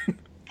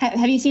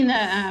 Have you seen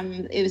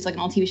the it was like an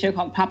old TV show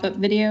called Pop-Up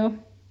Video?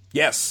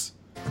 Yes.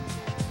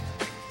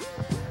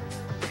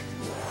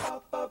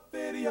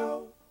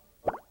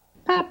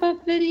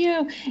 Pop-up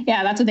video.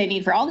 Yeah, that's what they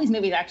need for all these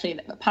movies, actually.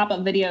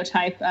 Pop-up video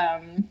type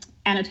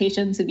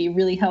annotations would be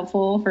really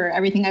helpful for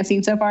everything I've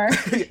seen so far.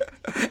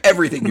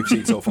 Everything you've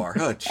seen so far.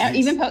 Oh,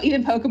 even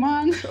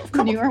Pokemon,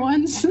 the newer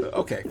ones.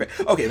 Okay,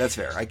 that's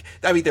fair.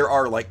 I mean, there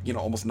are like,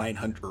 almost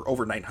 900 or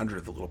over 900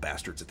 of the little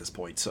bastards at this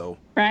point, so.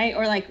 Right,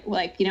 or like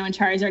when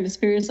Charizard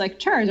disappears, like,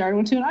 Charizard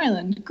went to an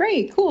island.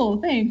 Great,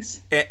 cool,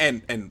 thanks.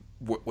 And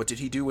what did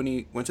he do when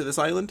he went to this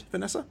island,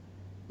 Vanessa?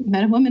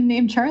 Met a woman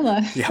named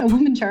Charla. Yep. A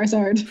woman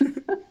Charizard.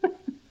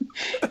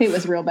 It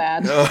was real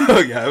bad. Oh,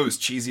 yeah, it was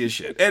cheesy as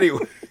shit.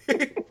 Anyway.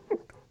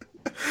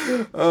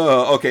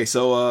 Okay,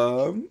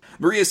 so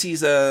Maria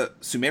sees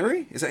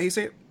Sumeri? Is that how you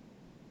say it?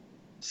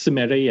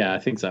 Sumeri, yeah, I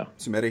think so.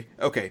 Sumeri.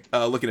 Okay,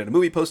 looking at a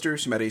movie poster,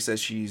 Sumeri says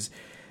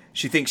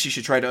she thinks she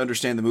should try to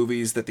understand the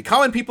movies that the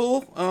common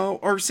people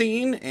are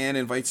seeing, and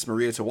invites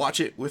Maria to watch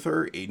it with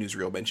her. A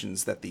newsreel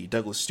mentions that the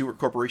Douglas Stewart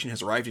Corporation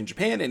has arrived in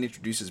Japan and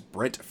introduces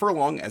Brent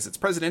Furlong as its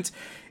president.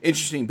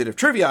 Interesting bit of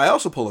trivia I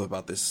also pulled up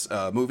about this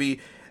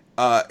movie.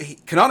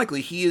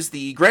 Canonically, he is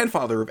the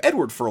grandfather of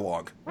Edward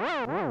Furlong.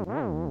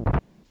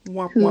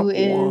 Who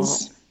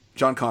is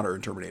John Connor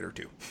in Terminator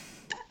 2.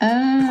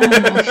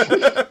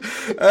 That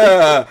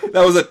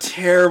was a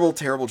terrible,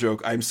 terrible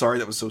joke. I'm sorry,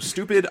 that was so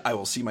stupid. I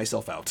will see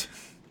myself out.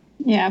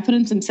 Yeah, put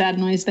in some sad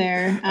noise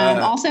there.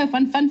 Also,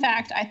 fun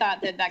fact, I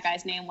thought that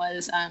guy's name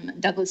was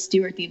Douglas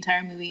Stewart the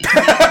entire movie.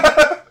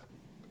 I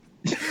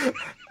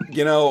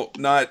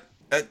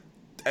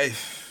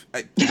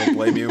don't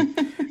blame you.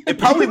 It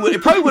probably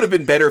would have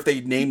been better if they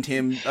named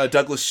him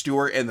Douglas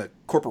Stewart and the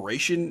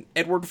corporation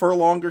Edward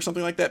Furlong or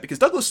something like that, because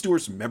Douglas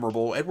Stewart's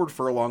memorable. Edward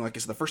Furlong, like I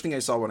said, the first thing I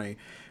saw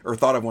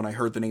thought of when I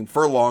heard the name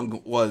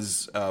Furlong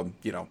was,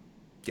 yeah.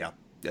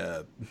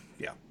 It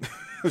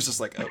was just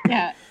like, oh.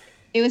 Yeah.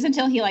 It was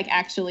until he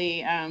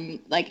actually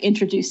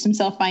introduced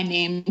himself by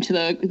name to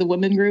the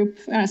women group,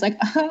 and I was like,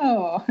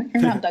 "Oh,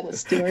 you're not Douglas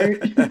Stewart."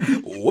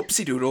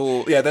 Whoopsie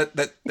doodle. Yeah,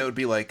 that would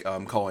be like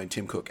calling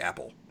Tim Cook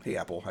Apple. Hey,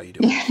 Apple, how you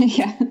doing?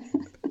 Yeah,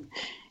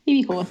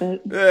 he'd be cool with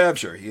it. I'm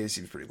sure he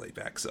seems pretty laid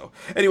back. So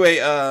anyway,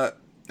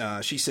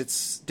 she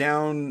sits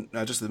down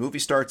just as the movie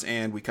starts,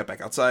 and we cut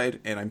back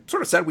outside. And I'm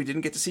sort of sad we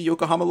didn't get to see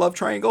Yokohama Love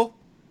Triangle.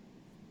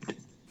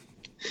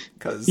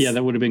 Yeah,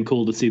 that would have been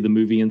cool to see the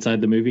movie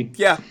inside the movie.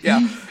 Yeah.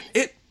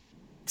 It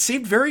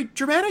seemed very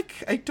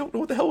dramatic. I don't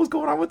know what the hell was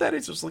going on with that.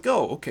 It's just like,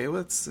 oh, okay,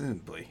 let's...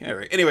 boy. All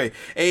right. Anyway,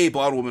 a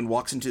blonde woman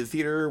walks into the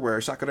theater where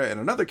Sakura and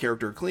another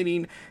character are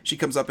cleaning. She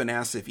comes up and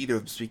asks if either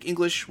of them speak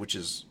English, which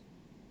is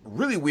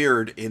really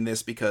weird in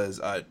this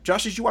because...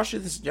 Josh, did you watch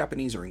this in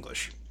Japanese or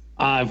English?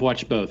 I've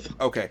watched both.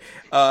 Okay.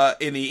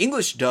 In the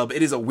English dub,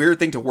 it is a weird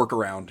thing to work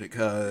around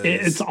because...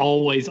 It's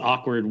always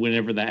awkward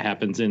whenever that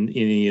happens in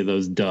any of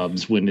those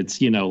dubs, when it's,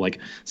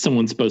 like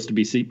someone's supposed to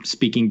be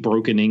speaking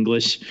broken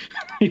English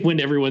when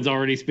everyone's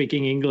already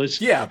speaking English.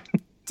 Yeah.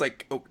 It's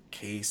like,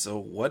 okay, so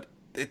what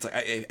it's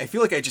like I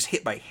feel like I just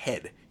hit my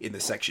head in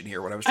this section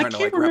here when I was trying to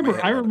can't wrap my remember.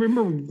 head I around it.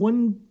 remember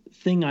one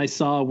thing I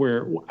saw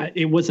where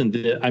it wasn't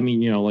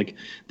like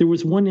there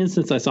was one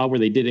instance I saw where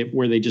they did it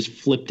where they just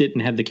flipped it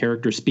and had the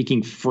character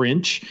speaking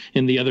French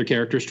and the other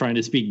characters trying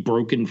to speak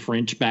broken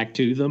French back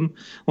to them.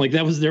 Like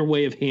that was their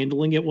way of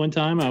handling it one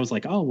time. I was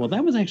like, oh, well,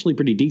 that was actually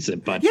pretty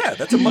decent. But yeah,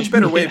 that's a much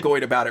better way of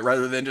going about it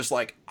rather than just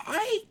like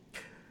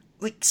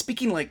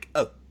speaking like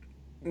a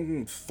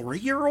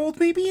 3-year-old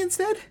maybe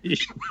instead.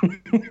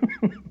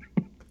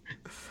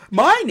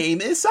 My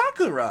name is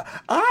Sakura.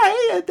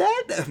 I am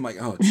that. I'm like,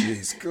 oh,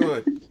 jeez,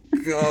 good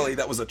golly,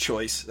 that was a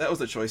choice. That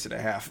was a choice and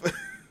a half.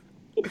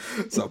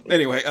 So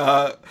anyway,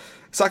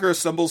 Sakura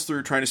stumbles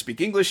through trying to speak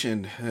English,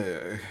 and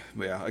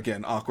yeah,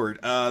 again, awkward.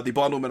 The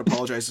blonde woman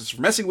apologizes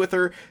for messing with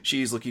her.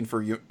 She's looking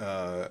for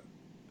Yoneda.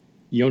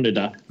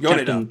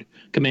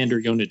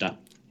 Commander Yoneda.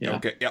 Yeah.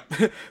 Okay, yeah.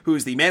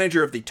 Who's the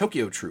manager of the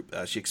Tokyo troop.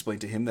 She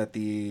explained to him that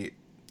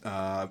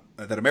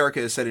that America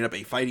is setting up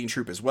a fighting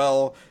troop as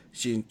well.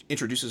 She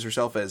introduces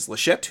herself as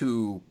Lachette,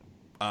 who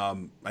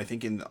I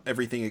think in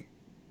everything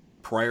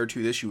prior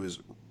to this she was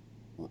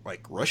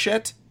like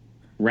Rachette.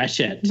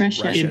 Rachette.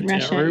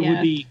 Rachette, Or it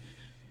would be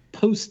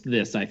post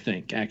this, I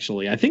think,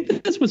 actually. I think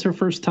that this was her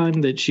first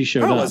time that she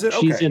showed up. Was it?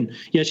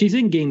 Okay. She's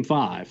in Game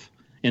 5.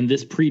 And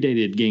this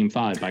predated Game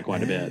 5 by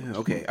quite a bit.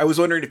 Okay, I was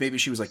wondering if maybe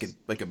she was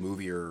like a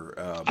movie or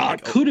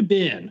could have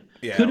been.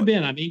 Yeah. Could have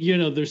been. I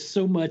mean, there's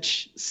so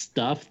much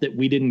stuff that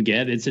we didn't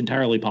get. It's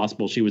entirely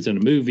possible she was in a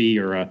movie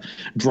or a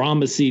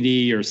drama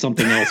CD or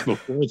something else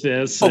before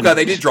this. Oh god,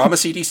 they did drama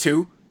CDs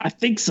too? I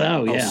think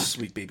so. Yeah. Oh,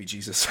 sweet baby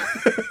Jesus.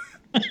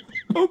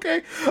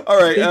 Okay,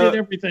 all right. They did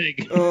everything.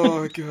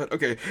 Oh god.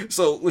 Okay,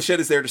 so Lachette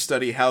is there to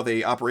study how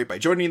they operate by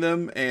joining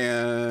them,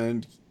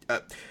 and.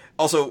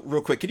 Also,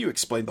 real quick, can you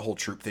explain the whole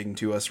troop thing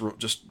to us?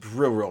 Just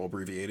real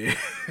abbreviated.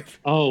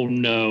 Oh,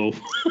 no.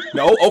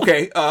 No?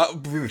 Okay.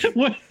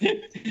 What?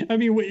 I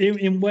mean,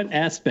 in what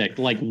aspect?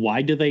 Like,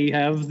 why do they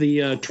have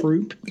the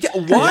troop? Yeah,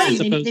 why?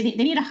 They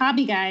need a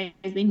hobby, guys.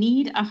 They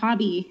need a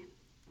hobby.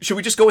 Should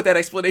we just go with that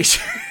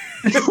explanation?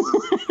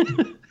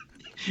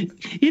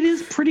 It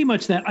is pretty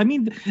much that. I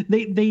mean,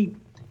 they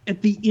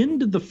at the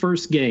end of the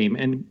first game,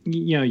 and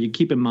you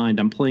keep in mind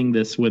I'm playing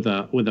this with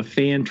a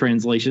fan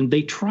translation.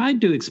 They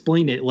tried to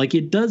explain it like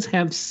it does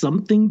have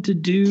something to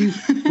do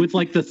with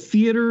like the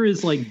theater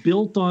is like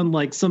built on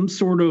like some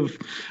sort of,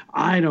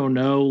 I don't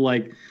know,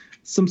 like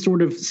some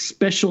sort of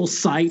special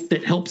site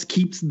that helps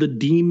keeps the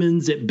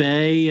demons at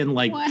bay, and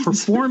like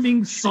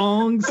performing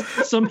songs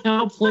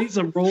somehow plays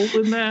a role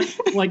in that.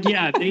 Like,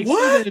 yeah, they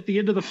said that at the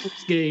end of the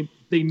first game.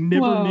 They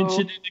never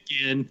mention it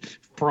again,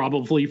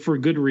 probably for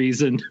good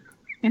reason.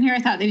 And here I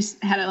thought they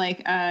just had it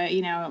like,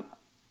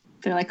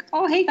 they're like,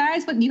 oh, hey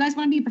guys, what, you guys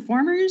want to be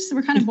performers?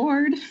 We're kind of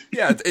bored.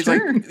 Yeah, it's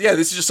sure. like, yeah,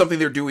 this is just something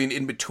they're doing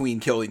in between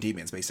killing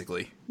demons,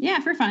 basically.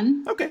 Yeah, for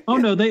fun. Okay. Oh,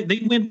 no,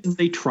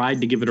 they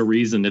tried to give it a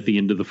reason at the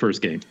end of the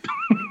first game.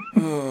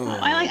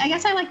 I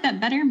guess I like that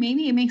better.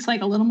 Maybe it makes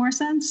like a little more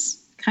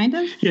sense. Kind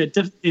of. Yeah, it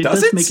does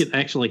make it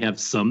actually have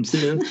some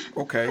sense.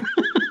 Okay.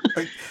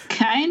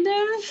 Kind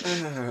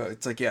of.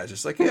 It's like, yeah,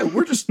 just like, yeah,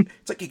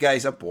 it's like you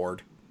guys are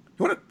bored.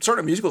 You want to start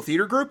a musical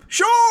theater group?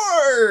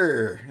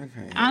 Sure.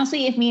 Okay.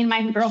 Honestly, if me and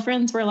my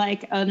girlfriends were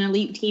like an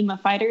elite team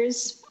of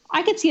fighters,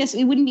 I could see us.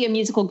 It wouldn't be a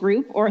musical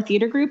group or a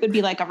theater group. It'd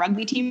be like a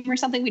rugby team or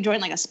something. We'd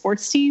join like a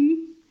sports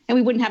team, and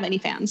we wouldn't have any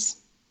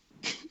fans.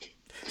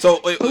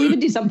 So we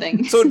would do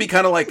something. So it'd be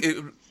kind of like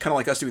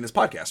us doing this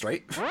podcast,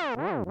 right?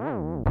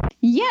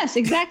 Yes,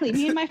 exactly.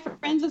 Me and my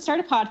friends would start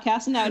a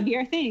podcast, and that would be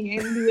our thing,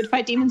 and we would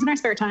fight demons in our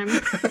spare time.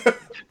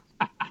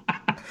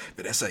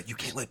 Vanessa, you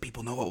can't let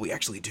people know what we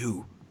actually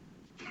do.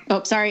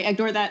 Oh, sorry.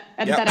 Ignore that.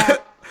 Edit that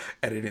out.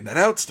 Editing that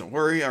out. Don't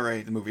worry. All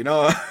right. Moving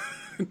on.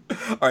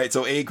 All right.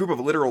 So a group of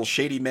literal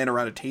shady men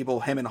around a table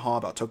hem and haw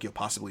about Tokyo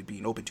possibly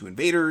being open to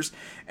invaders,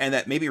 and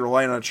that maybe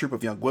relying on a troop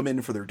of young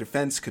women for their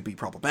defense could be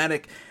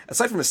problematic.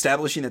 Aside from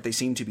establishing that they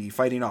seem to be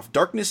fighting off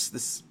darkness,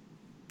 this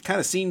kind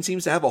of scene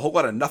seems to have a whole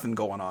lot of nothing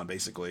going on,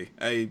 basically.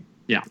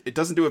 It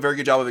doesn't do a very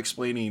good job of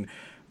explaining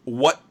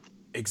what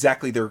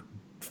exactly they're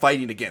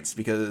fighting against,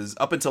 because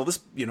up until this,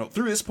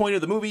 through this point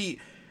of the movie,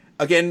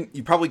 again,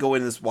 you probably go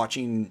into this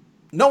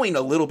knowing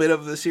a little bit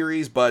of the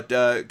series, but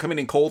coming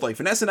in cold like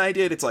Vanessa and I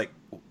did, it's like,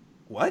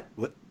 what?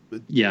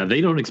 Yeah,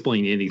 they don't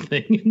explain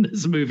anything in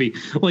this movie.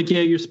 Like,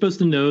 yeah, you're supposed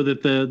to know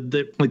that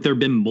there have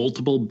been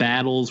multiple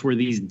battles where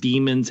these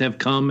demons have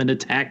come and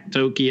attacked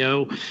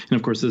Tokyo, and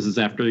of course this is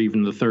after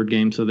even the third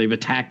game, so they've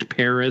attacked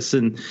Paris,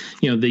 and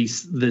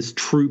this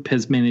troop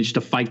has managed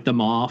to fight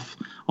them off.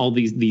 All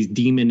these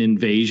demon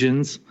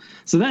invasions.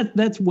 So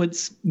that's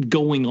what's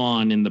going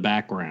on in the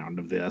background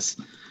of this.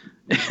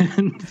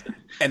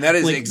 And that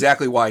is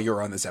exactly why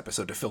you're on this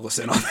episode, to fill us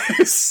in on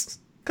this.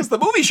 Because the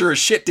movie sure as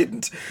shit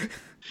didn't.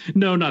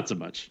 No, not so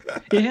much.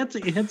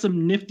 It had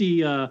some nifty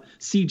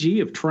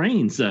CG of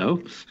trains,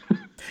 though.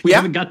 We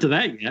haven't got to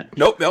that yet.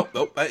 Nope.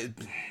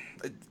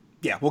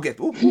 Yeah, we'll get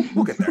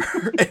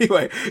there.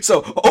 Anyway,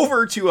 so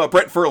over to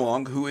Brent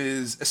Furlong, who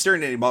is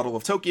staring at a model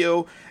of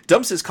Tokyo,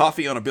 dumps his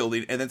coffee on a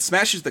building, and then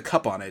smashes the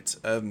cup on it.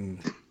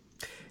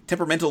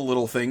 temperamental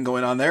little thing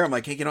going on there. I'm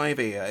like, hey, I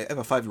have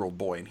a 5-year-old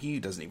boy, and he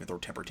doesn't even throw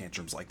temper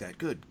tantrums like that.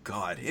 Good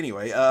God.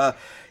 Anyway,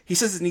 he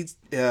says it needs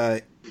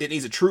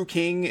a true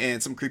king,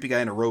 and some creepy guy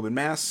in a robe and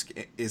mask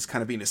is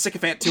kind of being a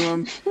sycophant to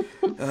him.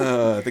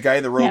 The guy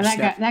in the robe.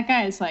 Yeah, that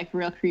guy is like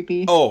real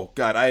creepy. Oh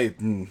God,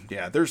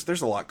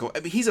 there's a lot going.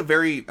 I mean, he's a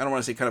very, I don't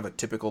want to say kind of a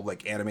typical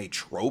like anime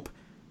trope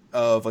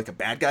of like a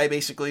bad guy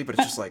basically, but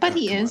it's just like. But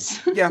he is.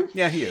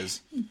 Yeah, he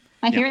is.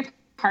 My favorite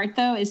part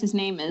though is his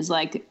name is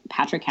like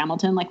Patrick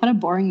Hamilton. Like, what a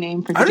boring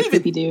name for such a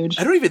creepy dude.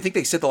 I don't even think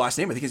they said the last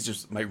name. I think it's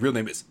just my real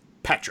name is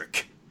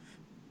Patrick.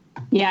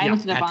 Yeah, I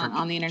looked it up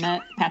on the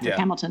internet. Patrick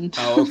Hamilton.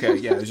 Oh, okay.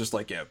 Yeah, it's just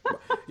like yeah.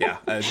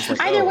 I was just like,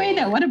 either way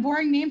though, what a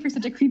boring name for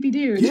such a creepy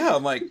dude. Yeah,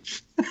 I'm like,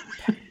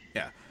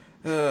 yeah.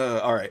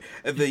 All right.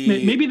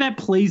 Maybe that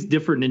plays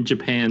different in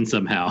Japan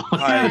somehow.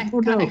 I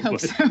hope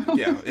so.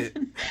 Yeah.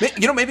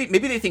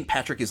 Maybe they think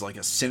Patrick is like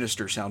a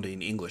sinister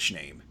sounding English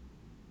name.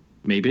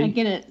 Maybe. I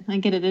get it.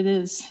 It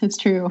is. It's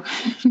true.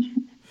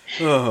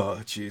 Oh,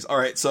 jeez. All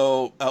right.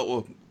 So,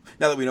 well,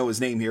 now that we know his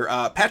name here,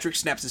 Patrick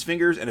snaps his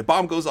fingers and a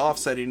bomb goes off,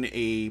 setting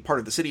a part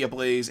of the city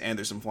ablaze, and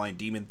there's some flying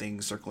demon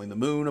things circling the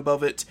moon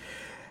above it.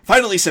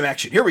 Finally, some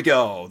action. Here we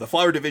go. The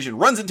Flower Division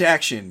runs into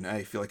action.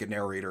 I feel like a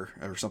narrator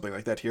or something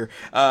like that here.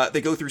 They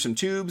go through some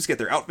tubes, get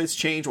their outfits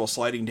changed while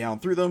sliding down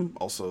through them.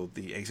 Also,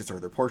 the exits are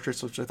their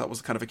portraits, which I thought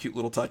was kind of a cute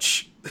little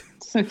touch.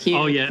 So cute.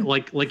 Oh yeah,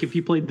 like if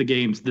you played the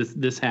games,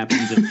 this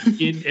happens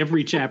in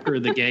every chapter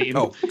of the game.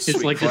 Oh,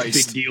 it's like Christ.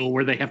 this big deal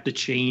where they have to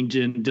change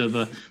into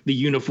the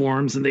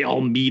uniforms, and they all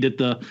meet at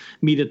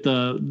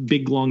the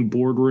big long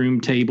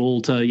boardroom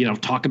table to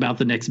talk about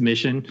the next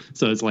mission.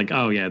 So it's like,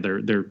 oh yeah,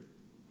 they're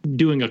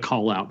doing a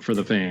call out for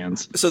the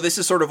fans. So this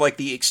is sort of like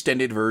the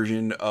extended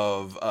version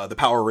of the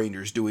Power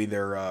Rangers doing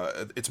their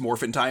It's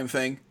Morphin' Time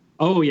thing.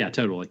 Oh yeah,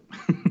 totally.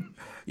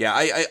 Yeah,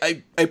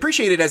 I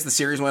appreciate it as the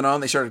series went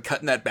on. They started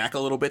cutting that back a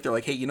little bit. They're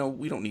like, hey,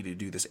 we don't need to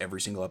do this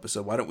every single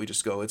episode. Why don't we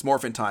just go, it's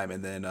Morphin' Time?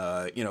 And then,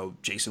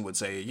 Jason would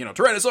say,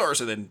 Tyrannosaurus.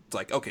 And then it's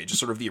like, okay,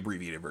 just sort of the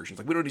abbreviated version. It's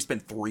like, we don't need to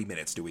spend 3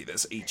 minutes doing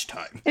this each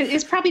time.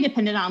 It's probably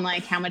dependent on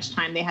like how much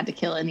time they had to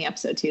kill in the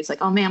episode too. It's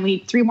like, oh man, we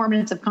need 3 more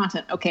minutes of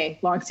content. Okay,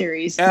 long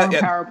series.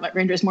 Power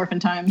Rangers Morphin'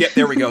 Time. Yeah,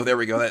 there we go.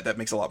 That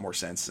makes a lot more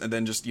sense. And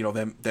then just,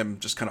 them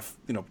just kind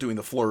of, doing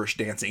the flourish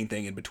dancing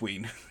thing in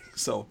between.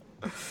 So...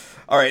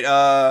 All right,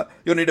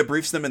 Yoneda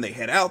briefs them and they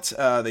head out.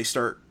 They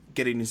start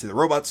getting into the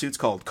robot suits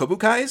called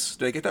Kobukais.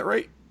 Did I get that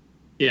right?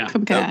 Yeah.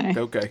 Kobukai.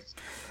 Oh, okay.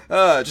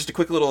 Just a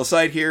quick little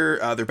aside here.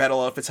 Their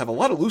battle outfits have a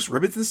lot of loose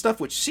ribbons and stuff,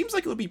 which seems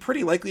like it would be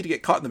pretty likely to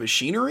get caught in the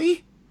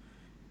machinery.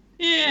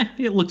 Yeah,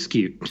 it looks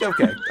cute.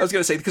 Okay, I was going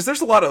to say, because there's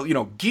a lot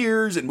of,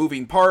 gears and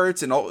moving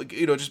parts and all,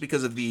 just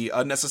because of the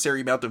unnecessary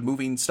amount of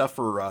moving stuff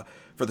for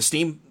the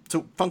steam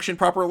to function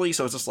properly.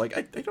 So it's just like,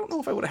 I don't know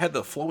if I would have had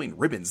the flowing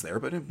ribbons there,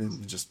 but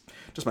just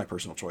my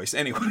personal choice.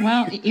 Anyway.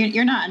 Well,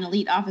 you're not an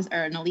elite officer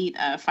or an elite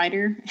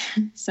fighter,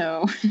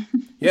 so.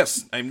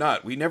 Yes, I'm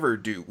not. We never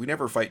do. We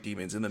never fight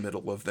demons in the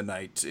middle of the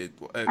night.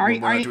 Our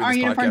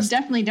uniforms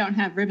definitely don't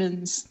have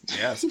ribbons.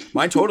 Yes,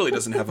 mine totally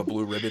doesn't have a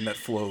blue ribbon that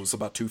flows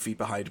about 2 feet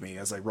behind me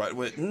as I run.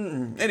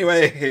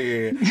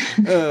 Anyway,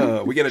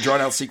 we get a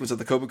drawn out sequence of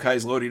the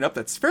Kobukais loading up.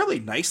 That's fairly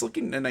nice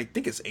looking, and I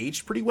think it's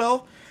aged pretty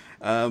well.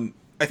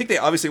 I think they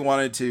obviously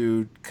wanted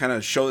to kind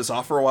of show this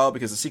off for a while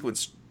because the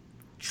sequence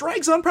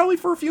drags on probably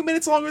for a few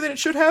minutes longer than it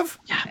should have.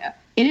 Yeah.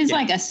 It is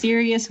like a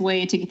serious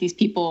way to get these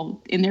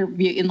people in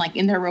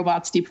their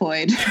robots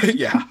deployed.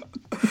 Yeah.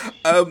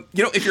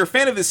 If you're a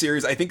fan of this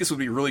series, I think this would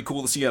be really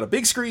cool to see on a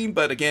big screen.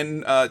 But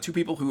again, 2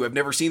 people who have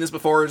never seen this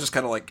before are just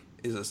kind of like,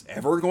 is this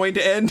ever going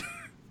to end?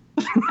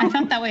 I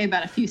felt that way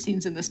about a few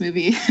scenes in this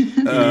movie.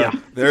 Yeah.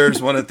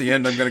 There's one at the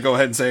end I'm going to go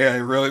ahead and say I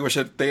really wish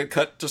they had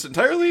cut just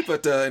entirely,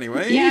 but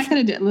anyway. Yeah, I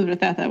could have lived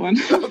without that one.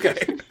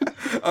 Okay.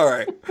 All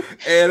right.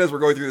 And as we're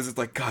going through this, it's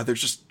like, God, there's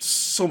just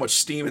so much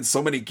steam and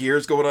so many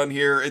gears going on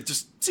here. It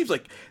just seems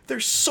like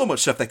there's so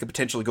much stuff that could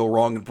potentially go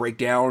wrong and break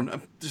down.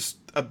 I'm just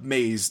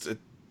amazed at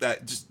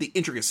that, just the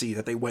intricacy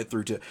that they went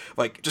through to,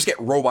 like, just get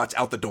robots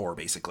out the door,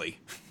 basically.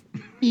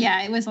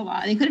 Yeah, it was a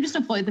lot. They could have just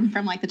deployed them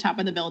from like the top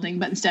of the building,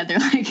 but instead they're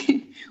like,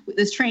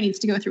 this train needs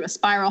to go through a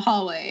spiral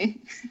hallway.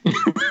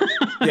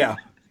 Yeah.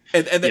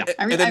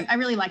 I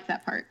really liked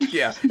that part.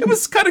 Yeah, it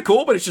was kind of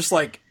cool, but it's just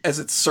like, as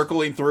it's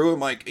circling through, I'm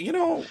like,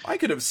 I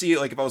could have seen it,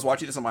 like, if I was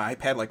watching this on my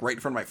iPad, like, right in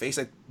front of my face,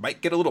 I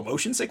might get a little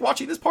motion sick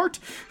watching this part.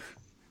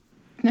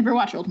 Never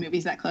watch old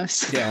movies that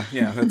close. Yeah,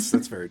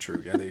 that's very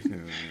true. Yeah,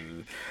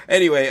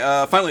 anyway,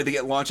 finally they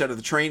get launched out of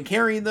the train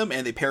carrying them,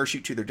 and they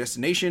parachute to their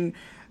destination.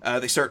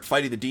 They start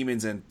fighting the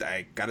demons, and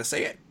I gotta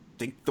say, I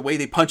think the way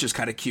they punch is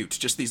kind of cute.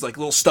 Just these like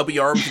little stubby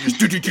arms. And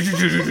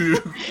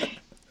just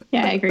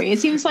Yeah, I agree. It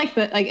seems like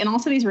and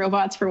also these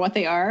robots, for what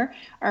they are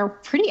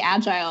pretty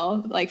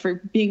agile, like for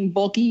being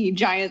bulky,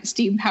 giant,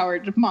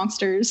 steam-powered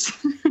monsters.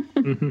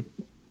 Mm-hmm.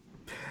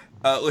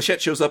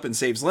 Lachette shows up and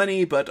saves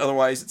Lenny, but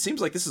otherwise it seems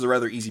like this is a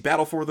rather easy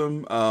battle for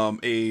them.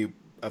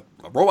 A a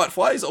robot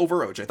flies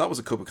over, which I thought was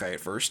a Kobukai at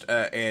first,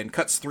 and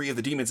cuts 3 of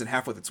the demons in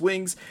half with its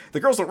wings. The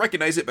girls don't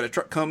recognize it, but a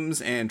truck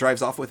comes and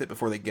drives off with it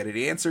before they get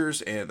any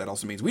answers, and that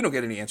also means we don't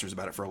get any answers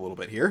about it for a little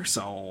bit here.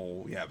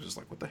 So, yeah, I was just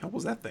like, what the hell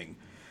was that thing?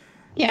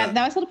 Yeah,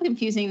 that was a little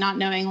confusing, not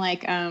knowing,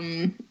 like,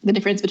 the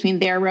difference between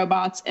their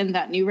robots and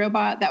that new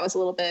robot. That was a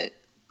little bit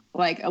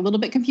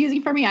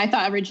confusing for me. I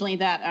thought originally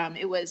that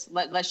it was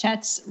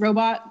Lachette's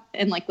robot,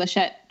 and like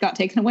Lachette got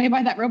taken away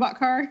by that robot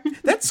car.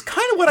 That's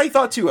kind of what I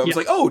thought too. I was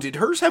like, oh, did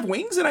hers have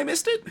wings and I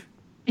missed it?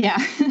 Yeah.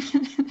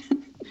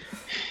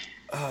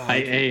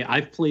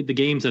 I've played the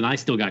games and I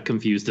still got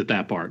confused at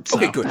that part. So.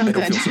 Okay, good. I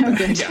don't feel so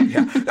bad.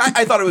 Yeah.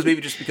 I thought it was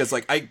maybe just because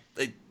like I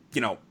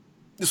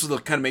this was the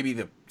kind of maybe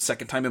the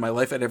second time in my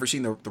life I'd ever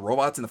seen the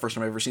robots, and the first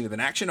time I've ever seen them in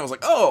action. I was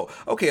like, oh,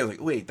 okay. I was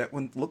like, wait, that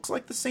one looks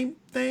like the same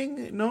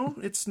thing? No,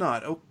 it's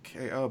not.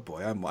 Okay. Oh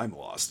boy, I'm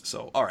lost.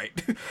 So, all right.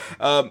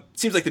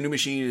 Seems like the new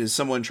machine is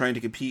someone trying to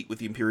compete with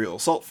the Imperial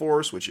Assault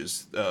Force, which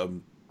is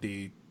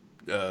the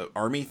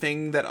army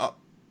thing that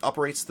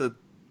operates the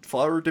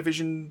Flower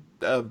Division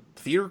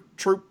theater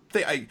troop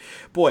thing.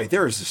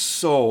 There is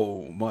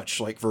so much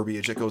like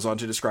verbiage that goes on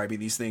to describing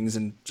these things,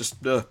 and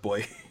just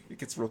boy. It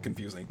gets real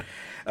confusing.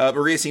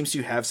 Maria seems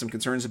to have some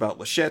concerns about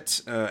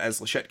Lachette. As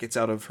Lachette gets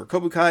out of her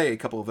Kobukai, a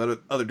couple of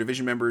other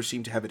division members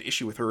seem to have an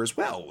issue with her as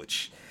well,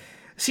 which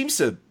seems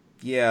to,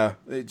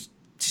 it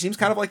seems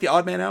kind of like the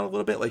odd man out a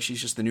little bit. Like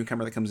she's just the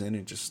newcomer that comes in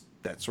and just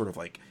that sort of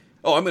like,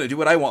 oh, I'm going to do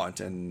what I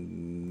want.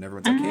 And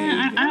everyone's like, hey.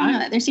 I don't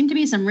know. There seemed to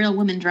be some real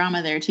women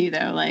drama there too,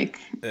 though.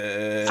 Like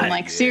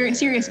some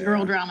serious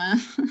girl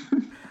drama.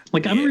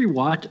 Like I'm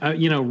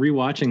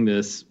rewatching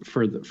this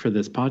for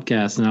this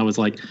podcast, and I was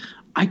like,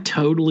 I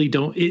totally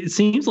don't. It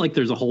seems like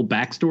there's a whole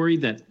backstory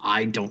that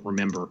I don't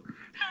remember.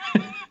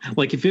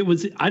 Like if it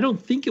was, I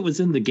don't think it was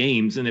in the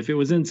games, and if it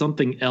was in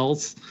something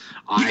else,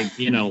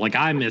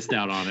 I missed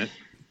out on it.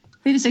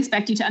 They just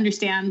expect you to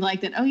understand,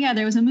 like that. Oh yeah,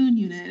 there was a moon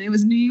unit. And it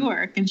was New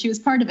York, and she was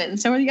part of it, and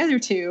so were the other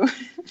two.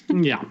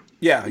 Yeah.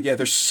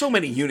 There's so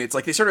many units.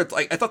 Like they started.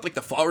 Like I thought, like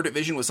the Flower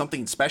Division was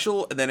something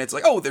special, and then it's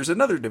like, oh, there's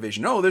another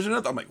division. Oh, there's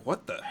another. I'm like,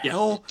 what the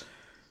hell?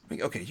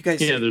 Okay, you guys.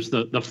 Yeah, there's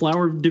the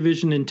Flower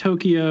Division in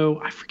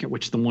Tokyo. I forget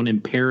which the one in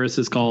Paris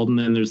is called, and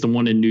then there's the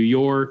one in New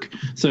York.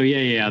 So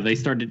yeah, they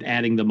started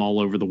adding them all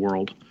over the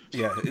world.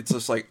 Yeah, it's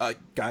just like,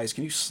 guys,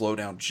 can you slow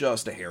down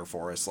just a hair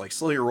for us? Like,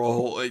 slow your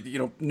roll.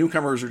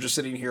 Newcomers are just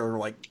sitting here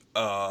like,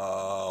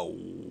 I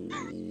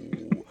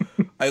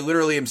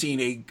literally am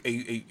seeing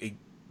a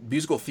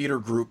musical theater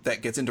group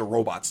that gets into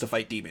robots to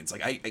fight demons.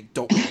 Like, I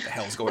don't know what the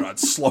hell is going on.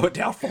 Slow it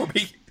down for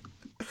me.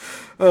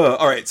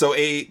 All right, so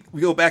we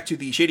go back to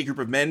the shady group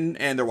of men,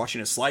 and they're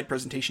watching a slide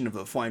presentation of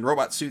the flying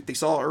robot suit they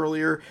saw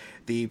earlier.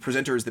 The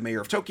presenter is the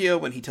mayor of Tokyo,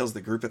 when he tells the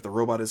group that the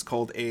robot is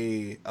called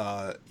a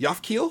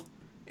Yafkiel.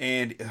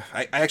 And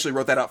I actually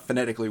wrote that out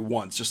phonetically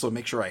once, just so to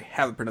make sure I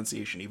have the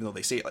pronunciation, even though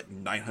they say it like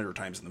 900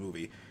 times in the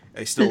movie.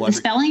 The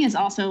spelling is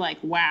also like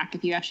whack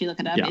if you actually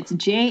look it up. Yeah. It's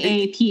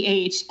Japhkiels.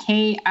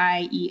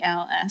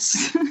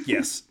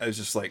 Yes, I was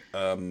just like,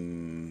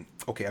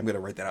 okay, I'm going to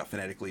write that out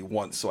phonetically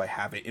once so I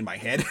have it in my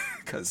head,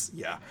 because,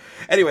 yeah.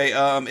 Anyway,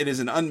 it is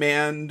an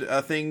unmanned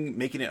thing,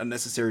 making it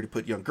unnecessary to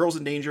put young girls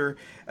in danger.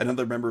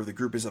 Another member of the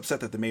group is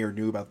upset that the mayor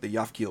knew about the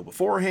Yafkiel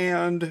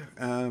beforehand.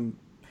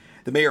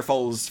 The mayor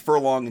follows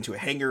Furlong into a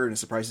hangar and is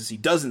surprised to see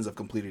dozens of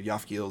completed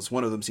Yafkiels.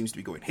 One of them seems to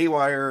be going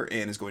haywire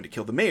and is going to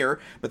kill the mayor,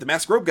 but the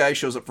masked robe guy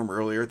shows up from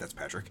earlier, that's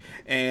Patrick,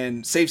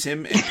 and saves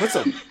him and puts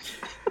a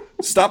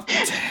stop to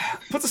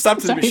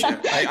the machine.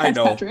 I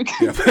know.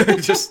 Yeah.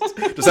 just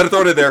had to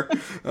throw it in there.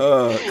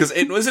 Because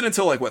it wasn't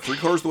until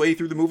 3/4 of the way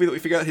through the movie that we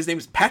figured out his name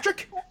is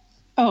Patrick?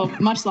 Oh,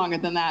 much longer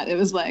than that. It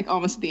was like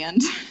almost at the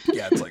end.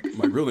 Yeah, it's like,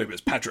 my real name is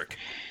Patrick.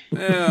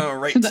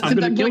 Right. Since I'm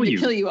going to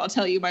kill you, I'll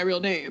tell you my real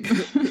name.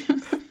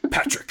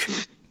 Patrick.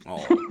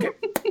 Oh, okay.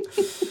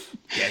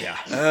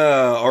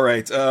 Yeah. All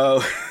right.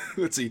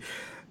 Let's see.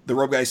 The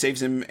robe guy saves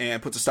him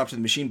and puts a stop to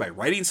the machine by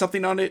writing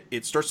something on it.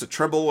 It starts to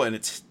tremble, and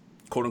its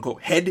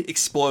quote-unquote head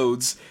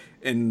explodes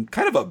in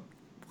kind of a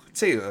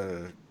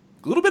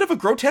little bit of a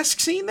grotesque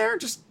scene there.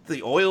 Just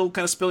the oil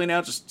kind of spilling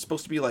out, just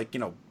supposed to be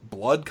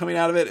blood coming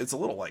out of it. It's a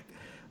little like,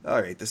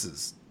 all right, this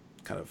is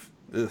kind of,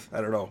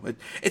 I don't know.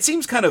 It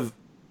seems kind of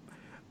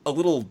a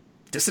little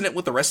dissonant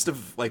with the rest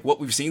of what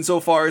we've seen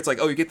so far. It's like,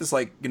 oh, you get this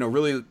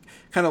really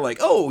kind of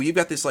oh, you've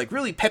got this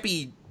really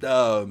peppy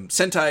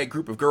Sentai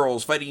group of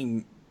girls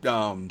fighting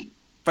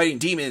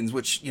demons,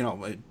 which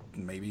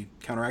maybe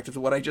counteractive to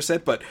what I just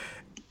said, but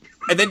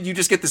and then you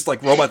just get this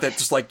robot that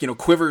just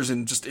quivers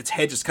and just its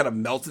head just kind of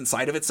melts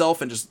inside of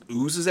itself and just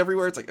oozes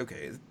everywhere. It's like,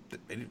 okay, I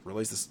didn't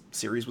realize this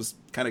series was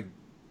kind of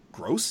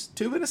gross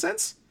too, in a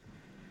sense.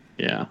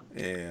 Yeah.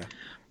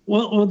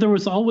 Well, there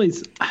was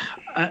always.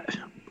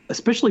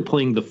 Especially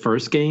playing the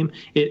first game,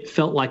 it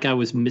felt like I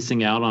was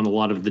missing out on a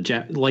lot of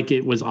the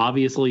it was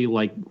obviously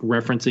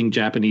referencing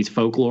Japanese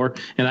folklore,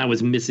 and I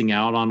was missing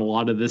out on a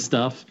lot of this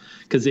stuff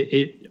because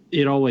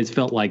it always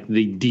felt like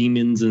the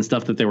demons and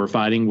stuff that they were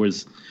fighting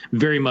was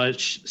very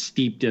much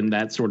steeped in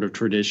that sort of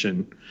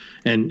tradition,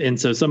 and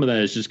so some of that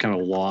is just kind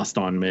of lost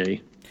on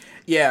me.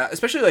 Yeah,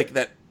 especially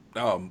that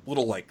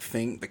little like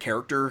thing, the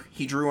character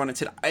he drew on its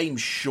head. I'm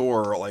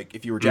sure, like,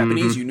 if you were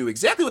Japanese, you knew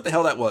exactly what the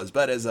hell that was.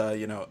 But as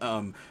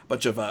a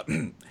bunch of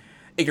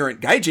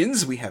ignorant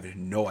gaijins, we have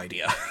no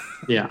idea.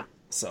 Yeah.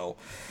 So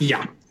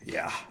yeah.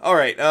 All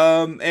right.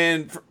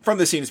 And from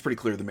this scene, it's pretty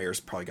clear the mayor's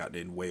probably gotten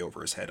in way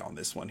over his head on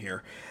this one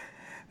here.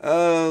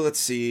 Let's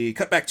see.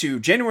 Cut back to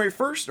January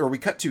 1st, or we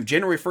cut to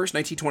January 1st,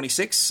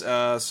 1926.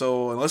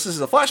 So unless this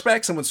is a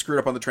flashback, someone screwed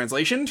up on the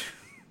translation.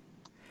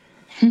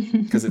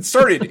 Because it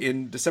started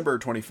in December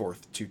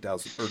 24th,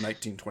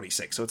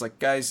 1926. So it's like,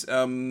 guys,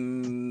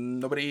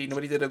 nobody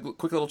did a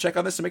quick little check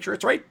on this to make sure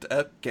it's right?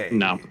 Okay.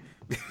 No.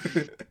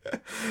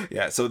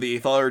 Yeah, so the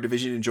Flower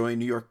Division enjoying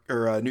New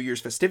Year's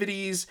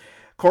festivities.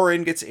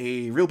 Korin gets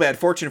a real bad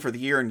fortune for the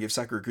year and gives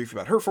Sakura grief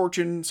about her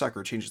fortune.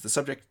 Sakura changes the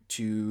subject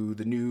to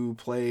the new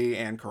play,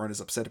 and Korin is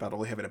upset about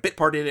only having a bit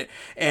part in it.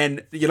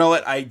 And you know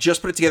what? I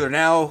just put it together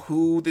now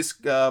who this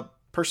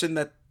person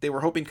that they were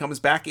hoping comes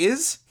back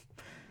is.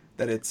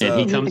 That it's and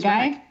he comes the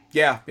guy? back.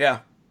 Yeah,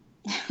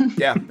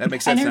 that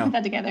makes sense. I never now put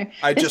that together.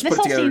 This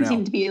whole together scene now.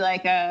 seemed to be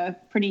like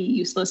pretty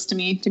useless to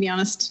me, to be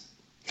honest.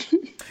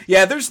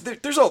 Yeah, there's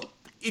a.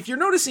 If you're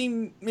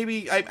noticing,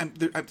 maybe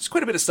there's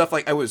quite a bit of stuff.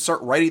 Like I would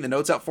start writing the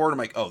notes out for it. I'm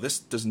like, oh, this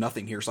does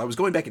nothing here. So I was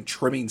going back and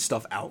trimming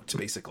stuff out,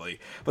 basically.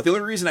 But the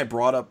only reason I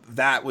brought up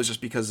that was just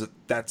because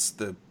that's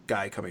the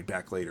guy coming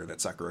back later.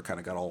 That Sakura kind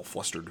of got all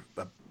flustered.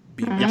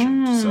 Being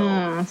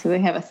mentioned, so they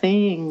have a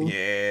thing.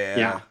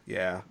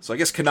 Yeah. So I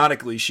guess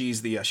canonically,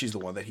 she's the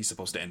one that he's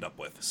supposed to end up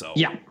with. So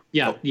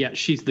yeah.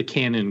 She's the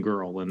canon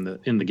girl in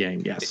the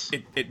game. Yes,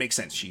 it makes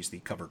sense. She's the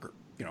cover,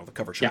 the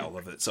cover child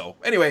of it. So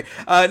anyway,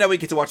 now we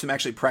get to watch them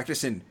actually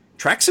practice in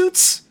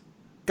tracksuits.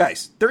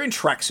 Guys, they're in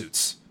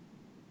tracksuits.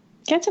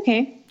 That's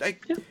okay.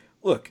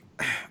 Look,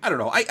 I don't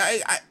know.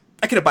 I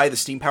could buy the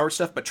steam powered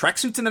stuff, but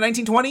tracksuits in the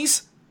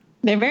 1920s.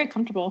 They're very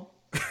comfortable.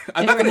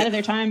 I'm not ahead of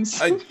their times.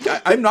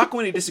 I'm not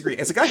going to disagree.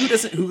 As a guy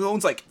who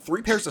owns like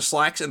 3 pairs of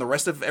slacks and the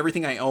rest of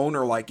everything I own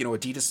are like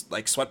Adidas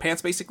like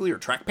sweatpants basically or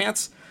track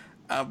pants.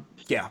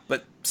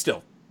 But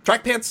still,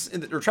 track pants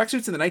or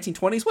tracksuits in the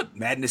 1920s. What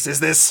madness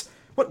is this?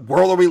 What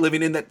world are we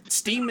living in that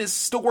steam is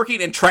still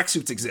working and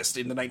tracksuits exist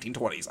in the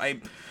 1920s?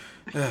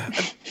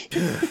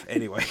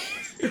 Anyway,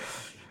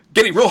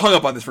 getting real hung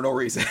up on this for no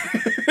reason.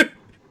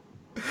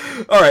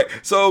 All right,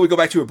 so we go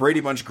back to a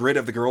Brady Bunch grid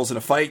of the girls in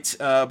a fight,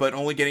 but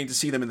only getting to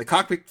see them in the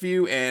cockpit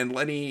view, and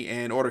Lenny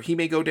and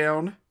Orihime go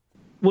down.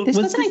 This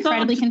was an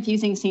incredibly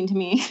confusing scene to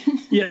me.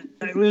 Yeah,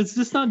 it was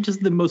just not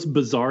just the most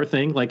bizarre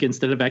thing. Like,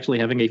 instead of actually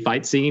having a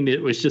fight scene,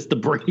 it was just the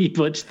Brady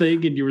Bunch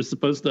thing, and you were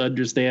supposed to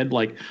understand,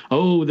 like,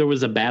 oh, there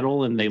was a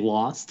battle and they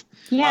lost.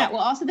 Yeah, well,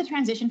 also the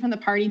transition from the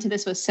party to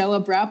this was so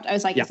abrupt. I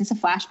was like, is this a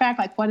flashback?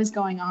 Like, what is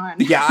going on?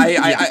 Yeah,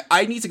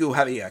 I need to go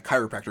have a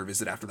chiropractor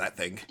visit after that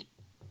thing.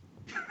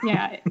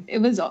 Yeah, it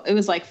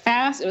was like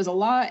fast. It was a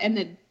lot, and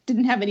it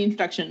didn't have any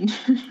introduction.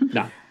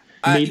 No.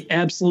 Made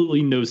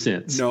absolutely no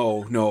sense.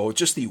 No,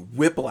 just the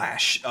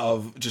whiplash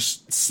of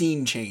just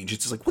scene change.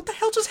 It's just like, what the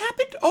hell just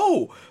happened?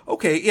 Oh,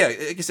 okay, yeah.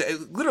 Like I said,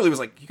 it literally was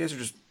like, you guys are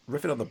just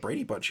riffing on the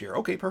Brady Bunch here.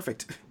 Okay,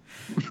 perfect.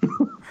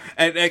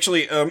 And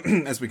actually,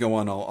 as we go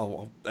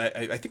on,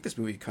 I think this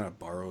movie kind of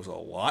borrows a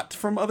lot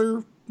from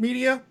other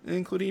media,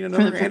 including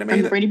another anime.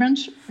 From the Brady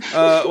Bunch?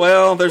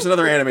 Well, there's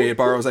another anime it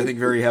borrows, I think,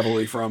 very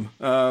heavily from.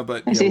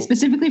 But I say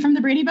specifically from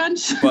the Brady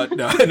Bunch. But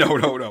no.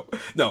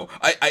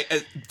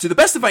 I to the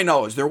best of my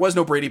knowledge, there was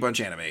no Brady Bunch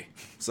anime.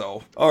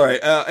 So, all right.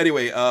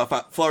 Anyway,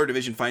 Flower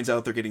Division finds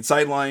out they're getting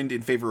sidelined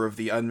in favor of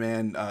the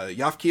unmanned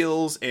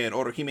Yafkils, and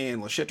Orihime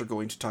and Lachette are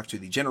going to talk to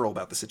the general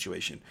about the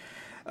situation.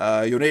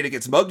 Yoneda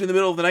gets mugged in the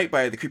middle of the night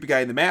by the creepy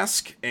guy in the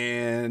mask,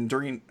 and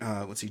during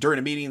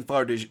a meeting, the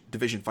Flower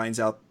Division finds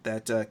out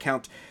that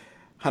Count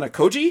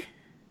Hanakoji,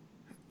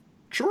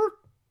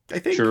 I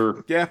think.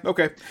 Sure. Yeah,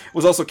 okay.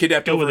 Was also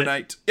kidnapped Go with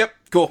overnight. Yep,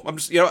 cool. I'm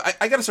just,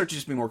 I got to start to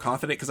just be more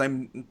confident, because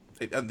I'm,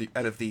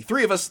 out of the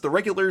 3 of us, the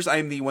regulars,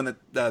 I'm the one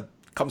that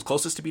comes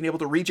closest to being able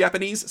to read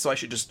Japanese, so I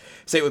should just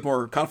say it with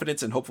more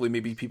confidence, and hopefully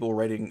maybe people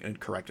writing and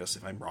correct us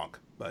if I'm wrong.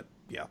 But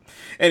yeah.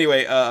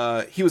 Anyway,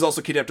 he was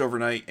also kidnapped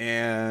overnight,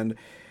 and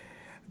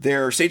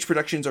their stage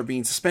productions are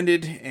being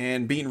suspended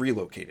and being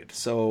relocated.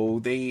 So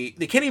they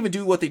can't even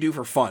do what they do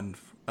for fun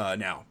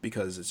now,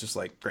 because it's just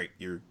like, great,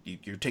 you're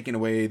taking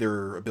away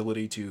their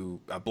ability to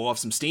blow off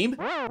some steam.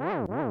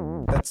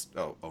 That's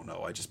oh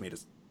no, I just made a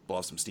blow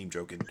off some steam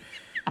joke in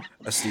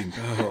a steam.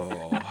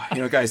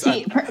 Oh, guys,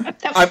 See,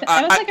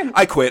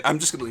 I quit. I'm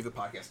just gonna leave the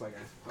podcast. Bye,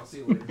 guys. I'll see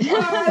you later.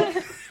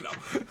 Bye. No.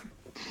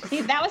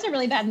 See, that was a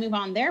really bad move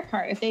on their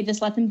part. If they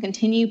just let them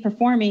continue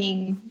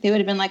performing, they would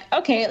have been like,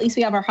 okay, at least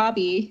we have our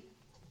hobby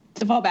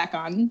to fall back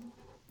on.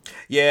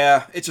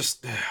 Yeah, it's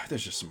just,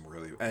 there's just some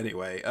really,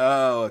 anyway,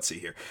 let's see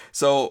here.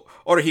 So,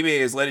 Orihime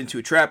is led into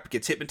a trap,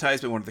 gets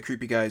hypnotized by one of the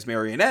creepy guy's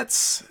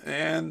marionettes,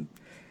 and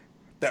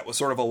that was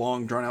sort of a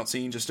long, drawn-out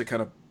scene just to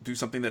kind of do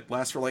something that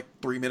lasts for like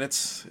 3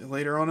 minutes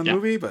later on in the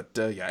movie. But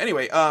yeah,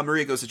 anyway,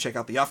 Maria goes to check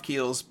out the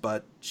off-keels,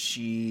 but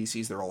she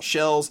sees they're all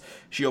shells.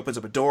 She opens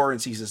up a door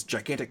and sees this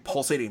gigantic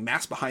pulsating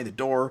mass behind the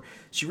door.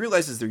 She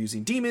realizes they're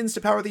using demons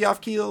to power the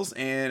off-keels,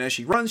 and as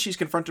she runs, she's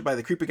confronted by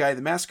the creepy guy in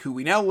the mask, who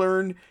we now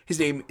learn his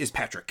name is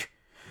Patrick.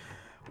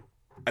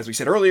 As we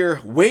said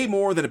earlier, way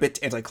more than a bit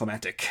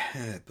anticlimactic.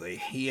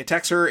 He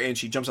attacks her, and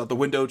she jumps out the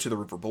window to the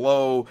river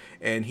below,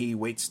 and he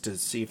waits to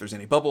see if there's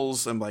any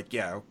bubbles. I'm like,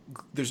 yeah,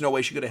 there's no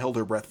way she could have held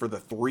her breath for the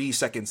 3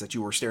 seconds that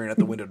you were staring at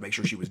the window to make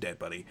sure she was dead,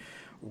 buddy.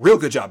 Real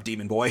good job,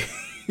 demon boy.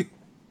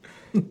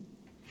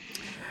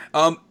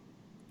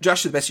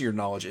 Josh, to the best of your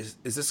knowledge, is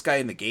this guy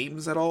in the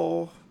games at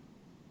all?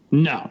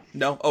 No.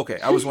 No?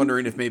 Okay. I was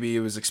wondering if maybe it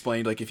was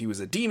explained, like, if he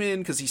was a demon,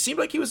 because he seemed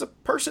like he was a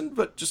person,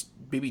 but just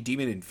maybe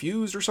demon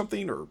infused or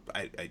something, or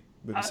maybe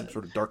some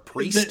sort of dark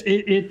priest.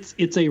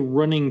 It's a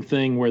running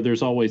thing where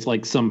there's always,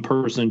 like, some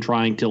person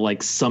trying to,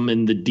 like,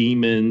 summon the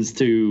demons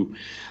to,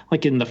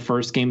 like, in the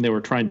first game, they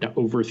were trying to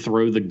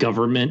overthrow the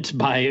government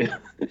by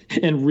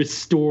and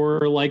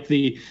restore, like,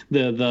 the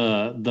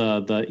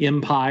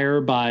empire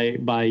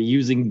by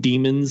using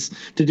demons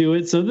to do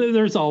it. So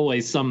there's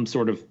always some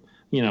sort of,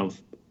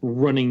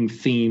 running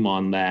theme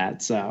on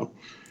that. So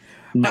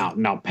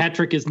no,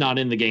 Patrick is not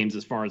in the games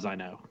as far as I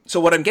know. So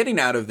what I'm getting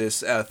out of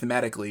this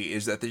thematically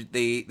is that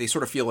they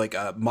sort of feel like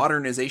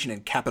modernization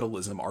and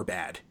capitalism are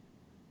bad.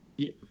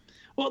 Yeah.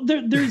 Well,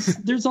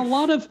 there's a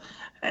lot of,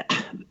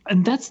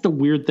 and that's the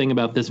weird thing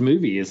about this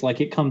movie is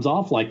like it comes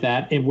off like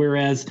that, and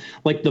whereas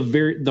like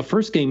the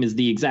first game is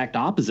the exact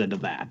opposite of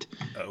that.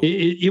 Oh.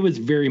 It was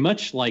very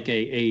much like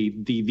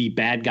the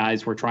bad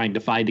guys were trying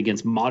to fight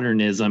against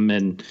modernism,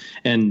 and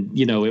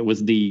it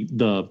was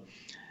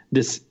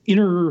this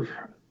inner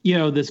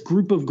this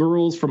group of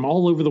girls from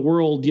all over the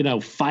world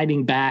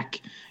fighting back,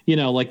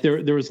 like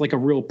there was like a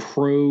real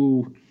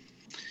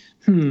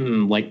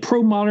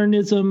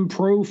pro-modernism,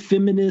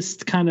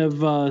 pro-feminist kind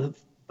of a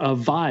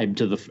vibe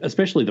to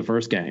especially the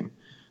first game.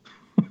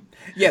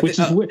 Yeah, which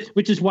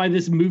is why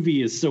this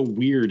movie is so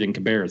weird in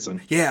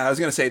comparison. Yeah, I was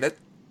gonna say that.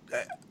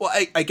 Well,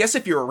 I guess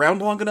if you're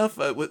around long enough,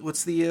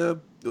 what's the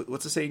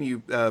saying?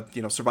 You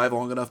survive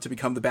long enough to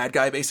become the bad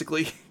guy,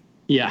 basically.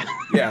 Yeah.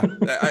 Yeah.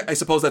 I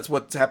suppose that's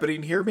what's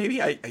happening here,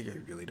 maybe? I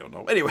really don't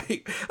know.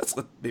 Anyway, let's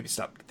maybe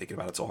stop thinking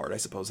about it so hard. I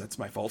suppose that's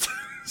my fault.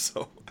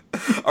 So,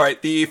 all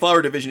right, the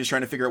Flower Division is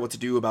trying to figure out what to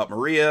do about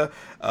Maria.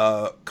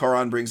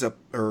 Karan brings out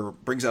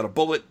a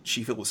bullet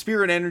she filled with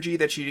spirit energy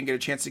that she didn't get a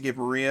chance to give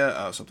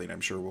Maria, something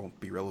I'm sure won't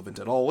be relevant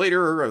at all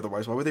later,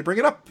 otherwise why would they bring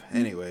it up?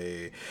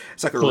 Anyway,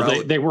 Sakura...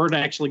 Well, they weren't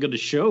actually going to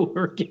show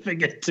her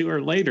giving it to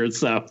her later,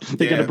 so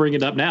they got to bring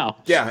it up now.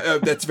 Yeah,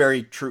 that's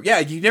very true. Yeah,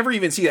 you never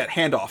even see that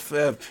handoff.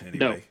 Anyway,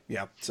 no.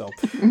 Yeah, so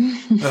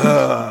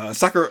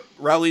Sakura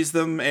rallies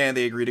them, and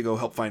they agree to go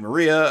help find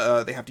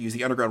Maria. They have to use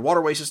the underground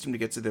waterway system to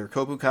get to their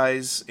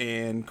Kobukais,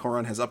 and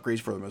Koran has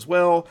upgrades for them as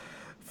well.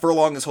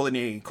 Furlong is holding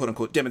a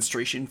quote-unquote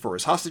demonstration for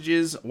his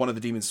hostages. One of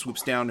the demons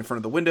swoops down in front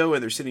of the window,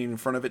 and they're sitting in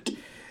front of it.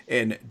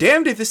 And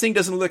damned if this thing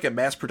doesn't look like a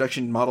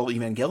mass-production model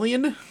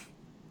Evangelion.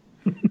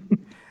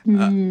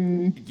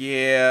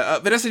 Yeah.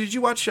 Vanessa, did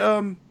you watch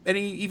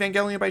any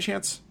Evangelion by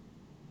chance?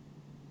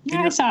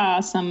 Yeah, I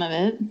saw some of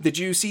it. Did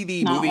you see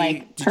the Not movie?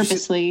 Like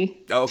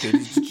purposely. Okay.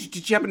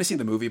 Did you happen to see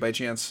the movie by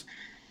chance?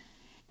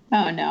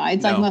 Oh no,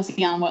 it's like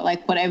mostly on what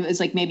it was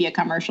like maybe a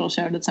commercial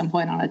showed at some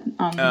point on a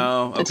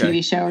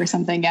TV show or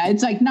something. Yeah,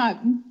 it's like not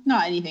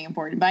anything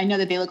important, but I know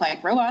that they look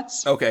like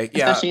robots. Okay,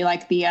 yeah. Especially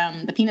like the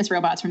penis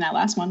robots from that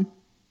last one.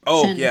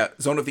 Oh Sin. Yeah,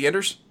 Zone of the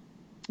Enders.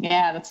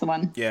 Yeah, that's the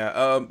one.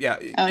 Yeah, yeah.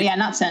 Oh yeah,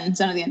 not Sin,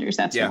 Zone of the Enders.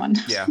 That's the one.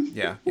 Yeah.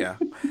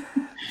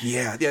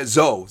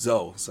 Zoe.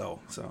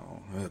 Oh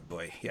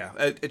boy,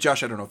 yeah.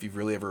 Josh, I don't know if you've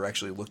really ever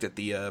actually looked at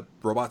the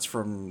robots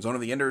from Zone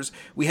of the Enders.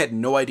 We had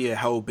no idea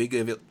how big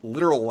of a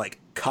literal like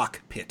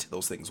cockpit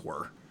those things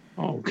were.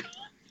 Oh,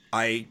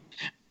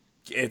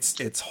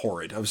 it's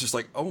horrid. I was just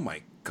like, oh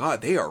my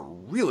god, they are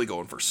really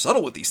going for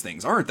subtle with these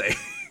things, aren't they?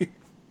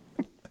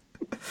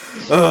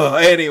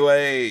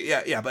 Anyway,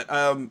 yeah, but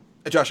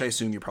Josh, I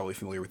assume you're probably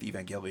familiar with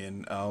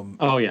Evangelion.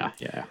 Oh yeah.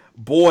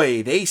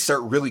 Boy, they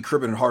start really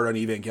cribbing hard on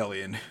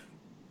Evangelion.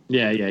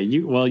 Yeah.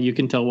 You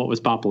can tell what was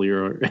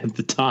popular at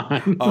the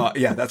time.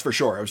 Yeah, that's for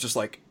sure. I was just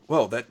like,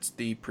 well, that's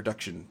the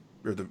production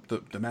or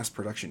the mass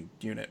production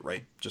unit,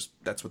 right? Just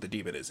that's what the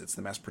demon is. It's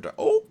the mass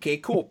production. Okay,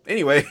 cool.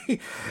 Anyway,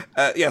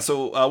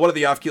 so one of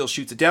the off-keels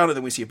shoots it down, and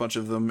then we see a bunch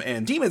of them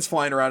and demons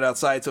flying around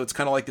outside. So it's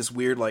kind of like this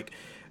weird like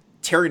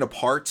tearing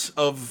apart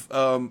of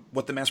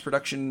what the mass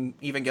production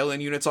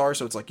Evangelion units are.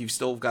 So it's like you've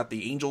still got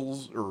the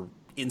angels or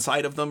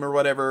inside of them or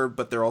whatever,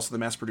 but they're also the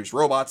mass-produced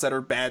robots that are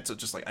bad. So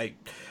just like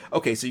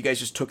okay, so you guys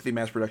just took the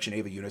mass-production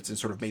Ava units and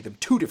sort of made them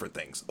two different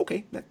things.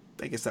 Okay,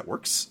 I guess that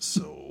works.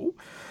 So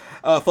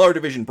Flower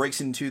Division breaks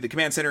into the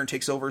command center and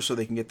takes over so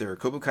they can get their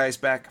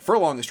Kobukais back.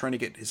 Furlong is trying to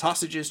get his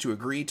hostages to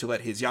agree to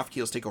let his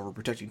Yafkiels take over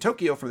protecting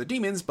Tokyo from the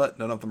demons, but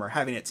none of them are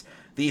having it.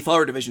 The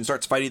Flower Division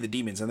starts fighting the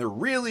demons, and they're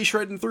really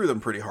shredding through them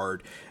pretty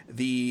hard.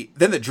 Then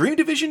the Dream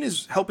Division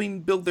is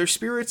helping build their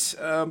spirits.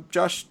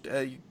 Josh,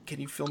 can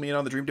you fill me in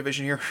on the Dream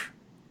Division here?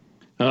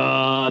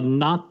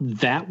 Not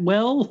that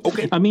well.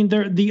 Okay. I mean,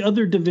 the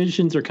other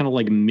divisions are kind of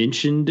like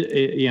mentioned,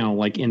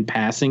 like in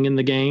passing in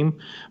the game,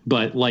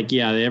 but like,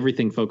 yeah,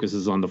 everything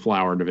focuses on the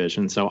flower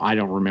division, so I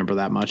don't remember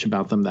that much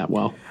about them that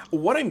well.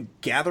 What I'm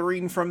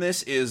gathering from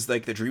this is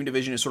like the Dream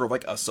Division is sort of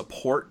like a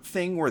support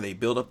thing where they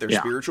build up their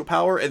spiritual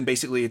power, and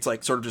basically it's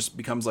like sort of just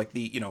becomes like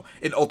the,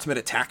 an ultimate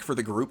attack for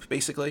the group,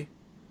 basically.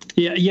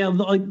 Yeah.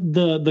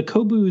 The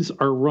Kobus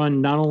are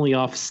run not only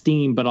off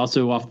Steam but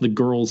also off the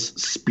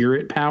girls'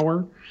 spirit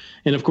power.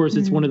 And of course,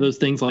 it's one of those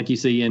things like you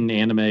see in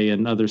anime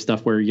and other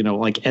stuff where,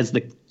 like as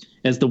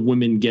the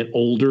women get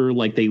older,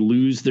 like they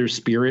lose their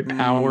spirit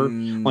power.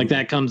 Like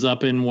that comes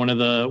up in one of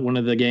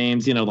the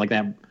games, like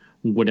that,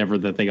 whatever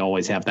that they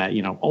always have that,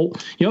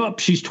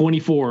 she's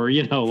 24,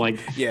 like,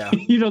 yeah,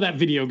 that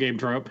video game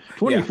trope,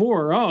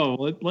 24. Yeah.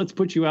 Oh, let's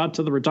put you out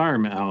to the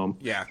retirement home.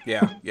 Yeah.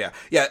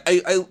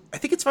 I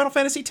think it's Final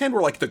Fantasy X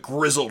where like the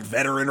grizzled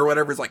veteran or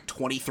whatever is like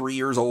 23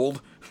 years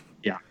old.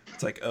 Yeah.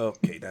 It's like,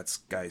 okay, that's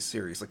guys,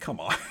 seriously, come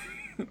on.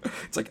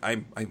 It's like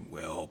I'm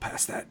well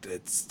past that.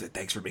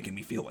 Thanks for making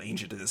me feel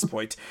ancient at this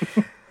point.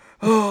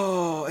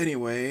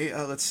 Anyway,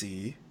 let's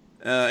see.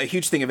 A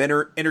huge thing of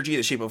energy in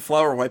the shape of a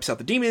flower wipes out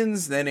the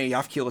demons. Then a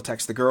Yafkiel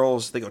attacks the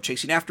girls. They go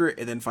chasing after it,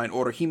 and then find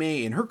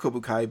Orihime in her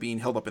Kobukai being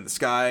held up in the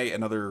sky.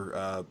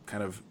 Another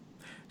kind of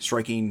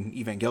striking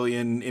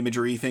Evangelion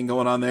imagery thing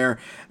going on there.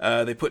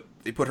 They put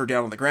her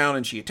down on the ground,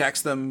 and she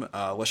attacks them.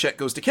 Lachette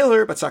goes to kill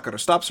her, but Sakura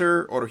stops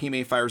her.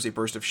 Orihime fires a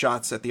burst of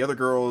shots at the other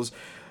girls.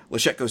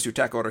 Lachette goes to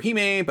attack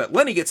Orihime, but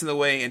Lenny gets in the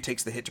way and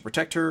takes the hit to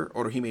protect her.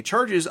 Orihime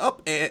charges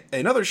up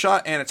another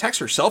shot and attacks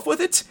herself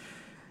with it.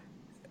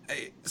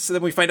 So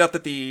then we find out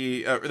that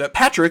that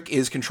Patrick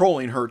is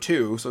controlling her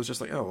too. So it's just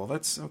like, oh well,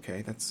 that's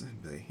okay.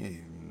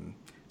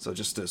 So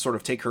just to sort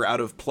of take her out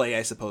of play,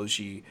 I suppose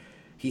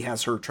he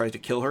has her try to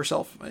kill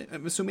herself.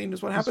 I'm assuming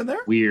is what happened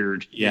there.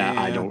 Weird. Yeah.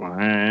 I don't.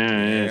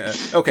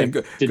 Okay,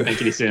 good. Didn't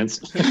make any sense.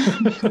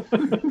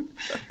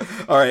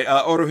 All right.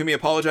 Orihime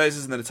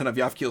apologizes, and then a ton of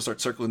Yafkiel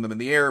start circling them in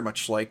the air,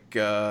 much like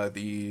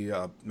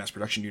the mass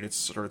production units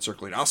started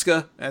circling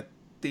Asuka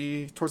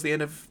towards the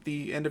end of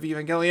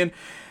Evangelion.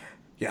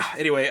 Yeah,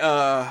 anyway,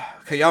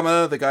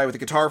 Kayama, the guy with the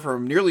guitar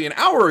from nearly an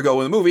hour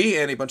ago in the movie,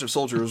 and a bunch of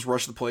soldiers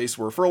rush the place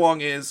where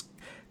Furlong is.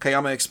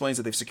 Kayama explains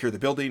that they've secured the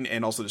building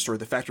and also destroyed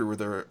the factory where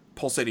the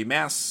pulsating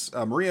mass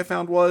Maria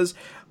found was.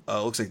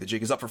 Looks like the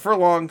jig is up for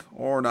Furlong,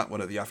 or not.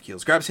 One of the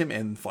Yafkiels grabs him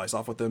and flies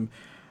off with them.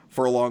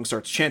 Furlong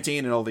starts chanting,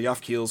 and all the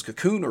Yafkiels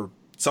cocoon or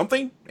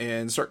something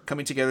and start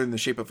coming together in the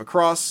shape of a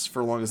cross.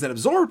 Furlong is then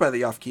absorbed by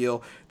the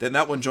Yafkiel. Then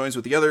that one joins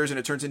with the others, and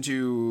it turns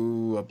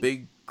into a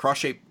big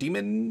cross-shaped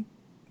demon.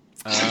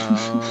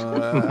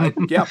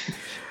 Yeah.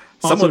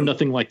 Also,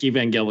 nothing like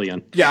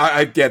Evangelion.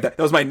 Yeah, that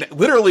was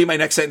literally my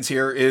next sentence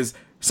here is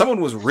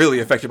someone was really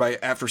affected by it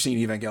after seeing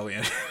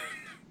Evangelion.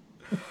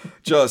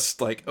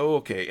 Just like, oh,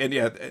 okay. And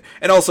yeah,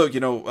 and also,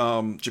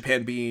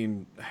 Japan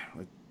being,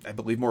 I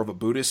believe, more of a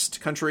Buddhist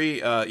country.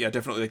 Yeah,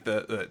 definitely like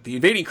the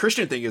invading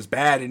Christian thing is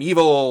bad and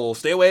evil.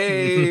 Stay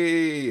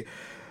away.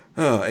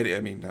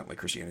 I mean, not like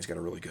Christianity's got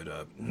a really good,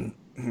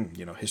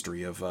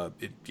 history of,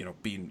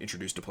 being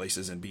introduced to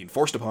places and being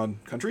forced upon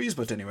countries.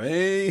 But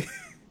anyway,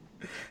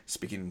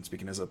 speaking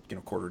as a,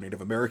 quarter Native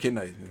American,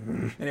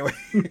 anyway,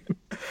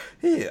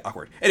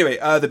 awkward. Anyway,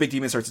 the big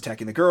demon starts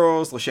attacking the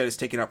girls. Lachette is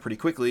taken out pretty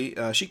quickly.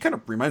 She kind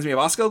of reminds me of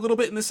Asuka a little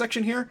bit in this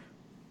section here.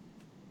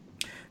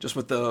 Just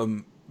with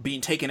the being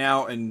taken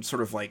out and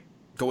sort of like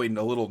going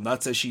a little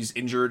nuts as she's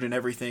injured and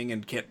everything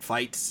and can't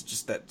fight. It's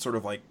just that sort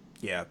of like,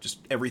 yeah, just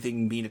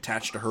everything being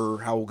attached to her,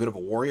 how good of a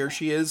warrior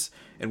she is.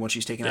 And when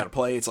she's taken out of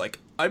play, it's like,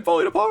 I'm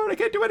falling apart, I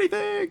can't do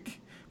anything.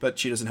 But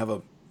she doesn't have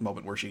a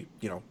moment where she,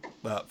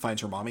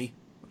 finds her mommy.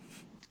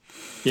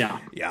 Yeah.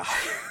 Yeah.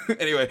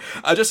 Anyway,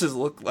 just as it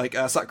looked like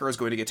Sakura is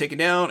going to get taken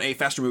down, a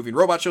faster moving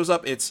robot shows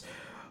up. It's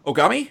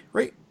Ogami,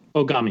 right?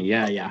 Ogami,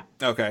 yeah.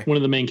 Okay. One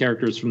of the main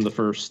characters from the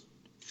first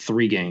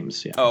 3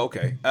 games. Yeah. Oh,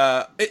 okay.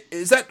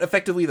 Is that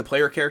effectively the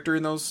player character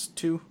in those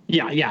two?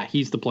 Yeah,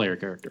 he's the player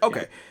character.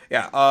 Okay.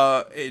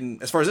 Yeah.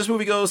 And as far as this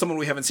movie goes, someone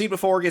we haven't seen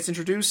before gets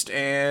introduced,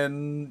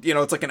 and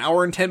it's like an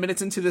hour and 10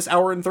 minutes into this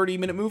hour and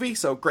 30-minute movie.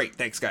 So great,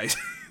 thanks guys.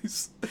 He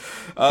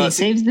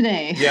saves the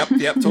day.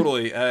 Yep,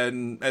 totally.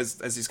 And as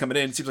he's coming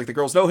in, it seems like the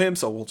girls know him,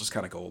 so we'll just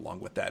kind of go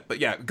along with that. But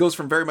yeah, it goes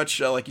from very much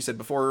like you said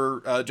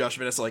before, Josh and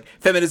Vanessa, like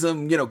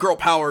feminism, girl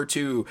power,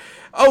 to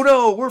oh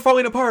no, we're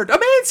falling apart. A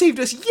man saved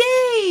us,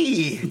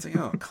 yay! It's like,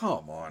 oh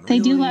come on. They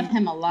really? do love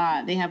him a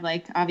lot. They have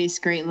like obvious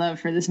great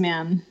love for this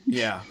man.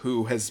 Yeah,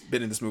 who has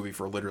been in this movie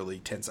for literally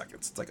 10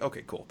 seconds. It's like,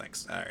 okay, cool,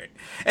 thanks. All right.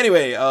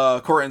 Anyway,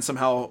 Corin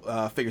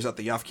somehow figures out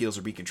the Yafkiels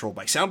are being controlled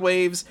by sound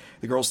waves.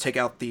 The girls take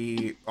out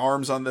the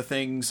arms on the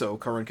thing so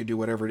Corin can do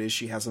whatever it is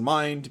she has in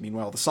mind.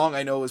 Meanwhile, the song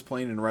I know is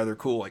playing in a rather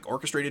cool, like,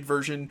 orchestrated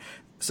version.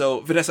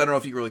 So, Vanessa, I don't know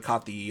if you really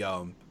caught the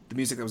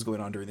music that was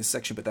going on during this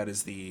section, but that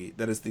is the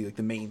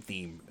main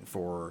theme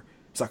for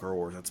Sakura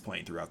Wars that's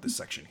playing throughout this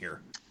section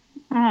here.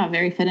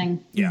 Very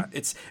fitting. Yeah,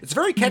 it's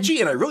very catchy,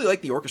 and I really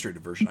like the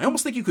orchestrated version. I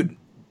almost think you could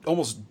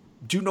almost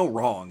do no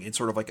wrong in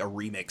sort of like a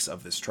remix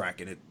of this track,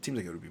 and it seems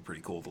like it would be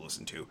pretty cool to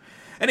listen to.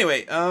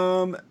 Anyway,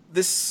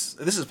 this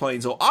is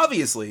playing, so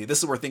obviously this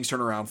is where things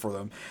turn around for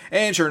them,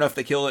 and sure enough,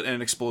 they kill it and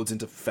it explodes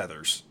into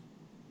feathers.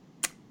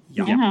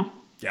 Yeah.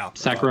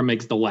 Sakura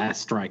makes the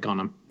last strike on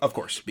him. Of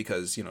course,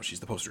 because, she's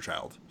the poster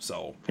child,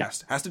 so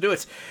has to do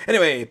it.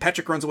 Anyway,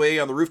 Patrick runs away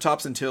on the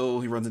rooftops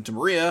until he runs into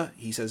Maria.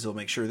 He says he'll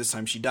make sure this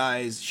time she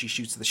dies. She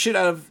shoots the shit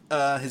out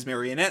of his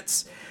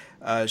marionettes.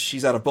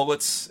 She's out of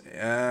bullets.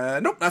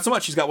 Nope, not so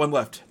much. She's got one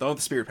left. The one with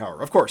the spirit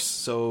power, of course.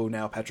 So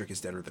now Patrick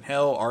is deader than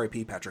hell.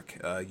 R.I.P.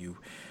 Patrick, you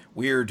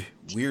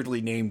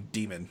weirdly named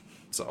demon.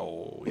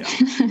 So, yeah.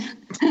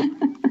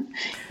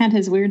 And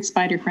his weird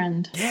spider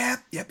friend. Yep.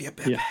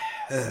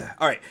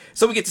 All right,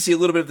 so we get to see a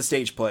little bit of the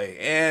stage play,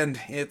 and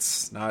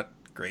it's not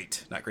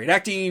great. Not great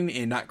acting,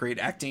 and not great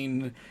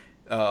acting.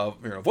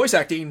 Voice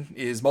acting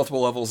is multiple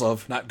levels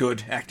of not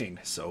good acting.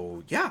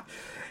 So, yeah.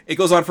 It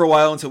goes on for a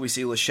while until we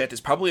see Lachette is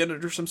probably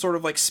under some sort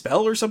of like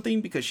spell or something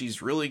because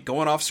she's really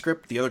going off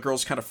script. The other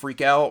girls kind of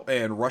freak out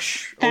and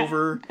rush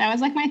over. That was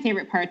like my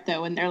favorite part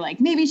though, when they're like,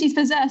 maybe she's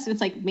possessed.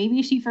 It's like,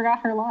 maybe she forgot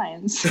her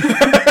lines. You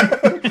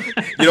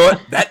know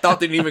what? That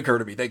thought didn't even occur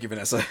to me. Thank you,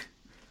 Vanessa.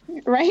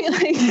 Right?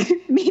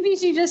 Like, maybe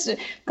she just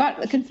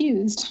got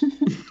confused.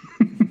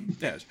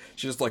 Yeah,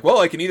 she's just like, well,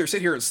 I can either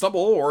sit here and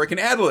stumble or I can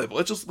ad-lib.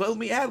 Let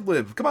me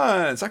ad-lib. Come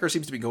on. Sakura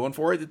seems to be going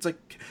for it. It's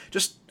like,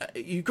 just,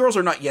 you girls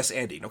are not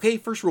yes-anding, okay?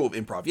 First rule of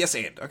improv,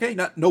 yes-and, okay?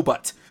 No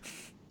but.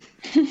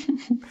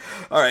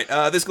 All right,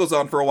 this goes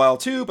on for a while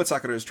too, but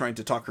Sakura is trying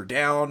to talk her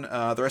down.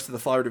 The rest of the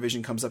Flower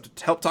Division comes up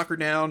to help talk her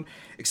down,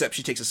 except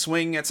she takes a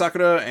swing at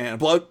Sakura and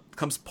blood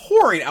comes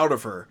pouring out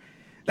of her.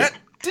 That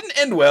didn't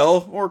end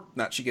well, or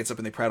not. She gets up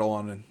and they prattle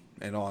on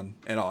and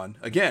on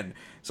again.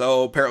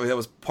 So apparently that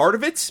was part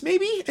of it,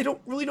 maybe? I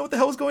don't really know what the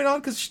hell was going on,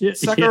 because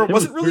Sakura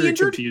wasn't really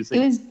injured.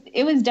 Confusing.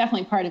 It was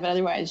definitely part of it,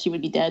 otherwise she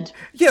would be dead.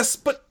 Yes,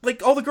 but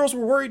like all the girls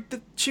were worried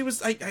that she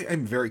was...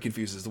 I'm very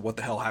confused as to what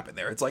the hell happened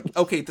there. It's like,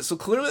 okay, so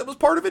clearly that was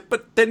part of it,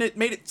 but then it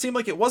made it seem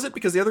like it wasn't,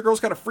 because the other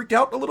girls kind of freaked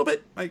out a little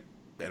bit. I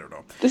don't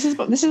know. This is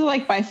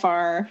like by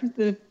far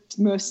the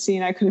most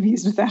scene I could have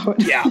used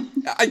without. Yeah,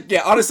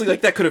 honestly,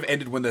 like that could have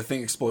ended when the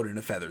thing exploded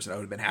into feathers, and I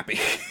would have been happy.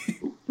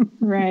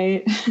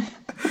 Right.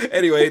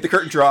 Anyway, the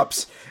curtain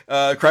drops,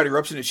 crowd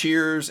erupts into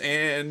cheers,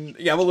 and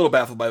I'm a little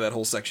baffled by that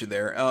whole section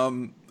there.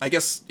 I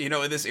guess, in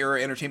this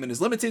era, entertainment is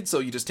limited, so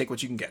you just take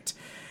what you can get.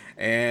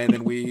 And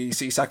then we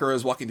see Sakura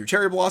is walking through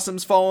cherry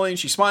blossoms, falling,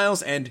 she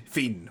smiles, and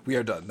fiend, we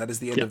are done. That is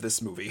the end of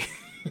this movie.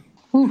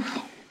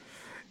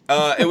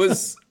 It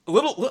was a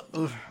little...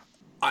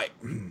 I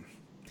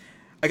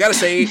gotta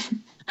say,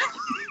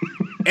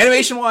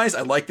 animation-wise,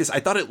 I like this. I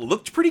thought it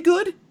looked pretty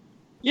good.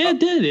 Yeah, it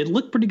did. It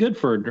looked pretty good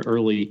for an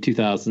early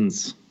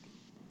 2000s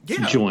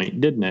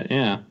joint, didn't it?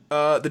 Yeah.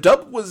 The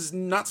dub was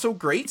not so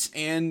great,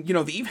 and, the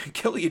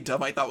Evangelion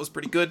dub I thought was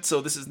pretty good, so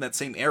this is in that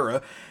same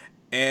era.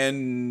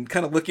 And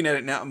kind of looking at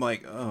it now, I'm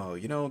like,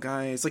 oh,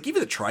 guys, like,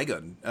 even the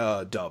Trigun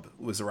dub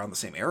was around the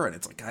same era, and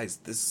it's like, guys,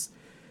 this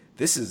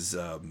is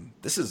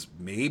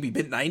maybe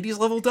mid-90s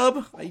level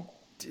dub? I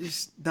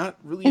just not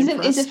really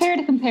impressed. Is it fair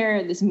to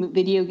compare this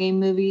video game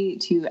movie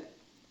to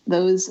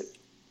those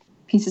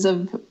pieces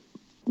of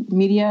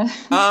media?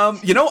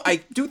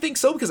 I do think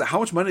so, because of how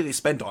much money they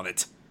spent on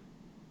it.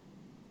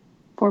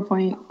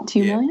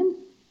 4.2 million?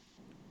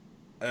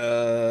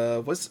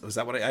 Was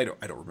that what I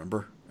don't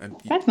remember.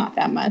 That's not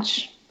that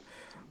much.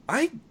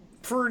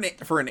 For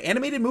an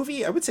animated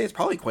movie, I would say it's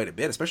probably quite a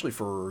bit, especially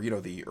for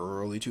the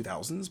early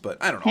 2000s. But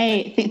I don't know.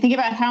 Hey, think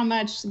about how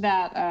much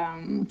that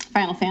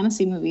Final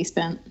Fantasy movie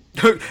spent.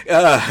 We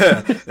had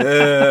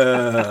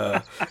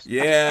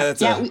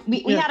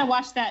to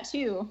watch that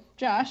too,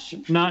 Josh.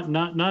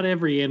 Not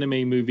every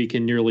anime movie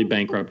can nearly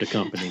bankrupt a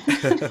company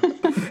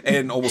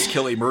and almost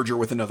kill a merger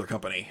with another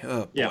company.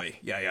 Oh boy,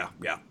 yeah.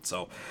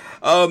 So,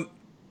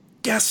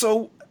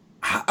 so.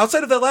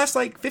 Outside of the last,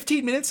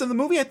 15 minutes of the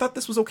movie, I thought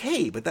this was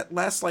okay. But that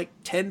last,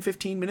 10,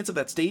 15 minutes of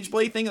that stage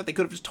play thing that they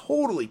could have just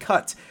totally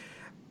cut.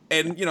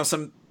 And,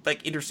 some,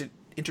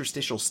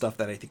 interstitial stuff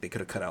that I think they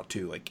could have cut out,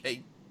 too.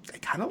 I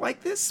kind of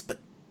like this, but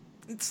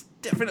it's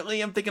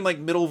definitely, I'm thinking,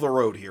 middle of the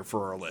road here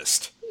for our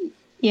list.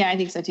 Yeah, I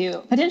think so,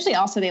 too. Potentially,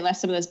 also, they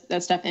left some of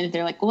that stuff in.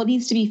 They're like, well, it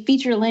needs to be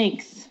feature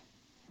length.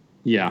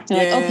 Yeah.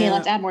 They're like, okay,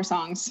 let's add more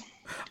songs.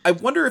 I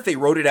wonder if they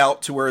wrote it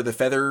out to where the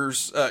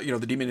feathers,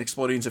 the demon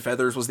exploding into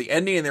feathers was the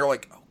ending, and they were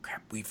like, oh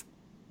crap,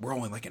 we're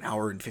only an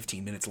hour and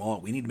 15 minutes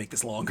long. We need to make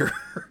this longer.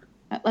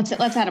 Let's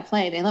add a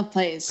play. They love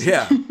plays.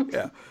 Yeah.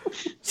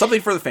 Something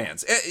for the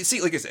fans.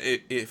 See, like I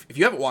said, if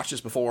you haven't watched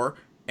this before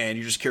and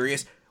you're just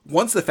curious,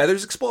 once the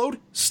feathers explode,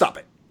 stop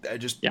it.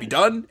 Just be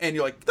done, and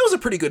you're like, that was a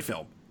pretty good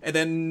film. And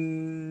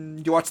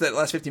then you watch that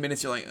last 15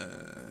 minutes, you're like,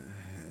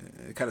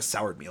 it kind of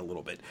soured me a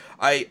little bit.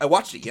 I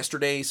watched it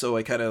yesterday, so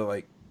I kind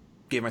of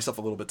gave myself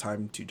a little bit of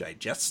time to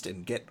digest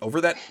and get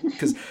over that,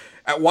 because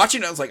at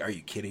watching it I was like, are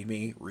you kidding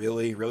me?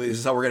 Really this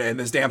is how we're gonna end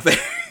this damn thing?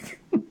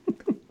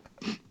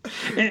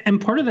 And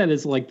part of that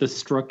is like the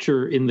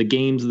structure in the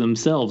games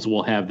themselves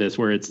will have this,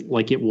 where it's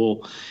like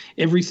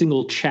every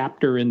single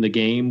chapter in the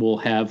game will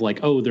have like,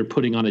 oh, they're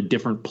putting on a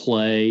different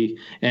play.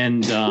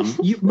 And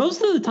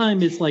most of the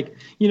time it's like,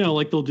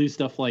 like they'll do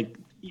stuff like,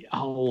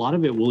 a lot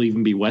of it will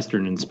even be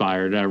Western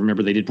inspired. I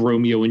remember they did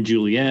Romeo and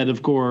Juliet,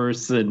 of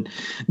course. And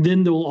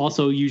then there will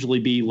also usually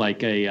be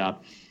like in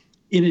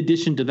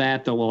addition to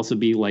that, there'll also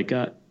be like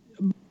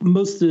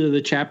most of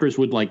the chapters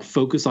would like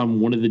focus on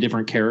one of the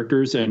different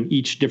characters and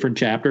each different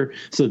chapter.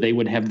 So they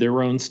would have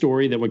their own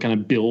story that would kind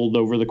of build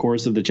over the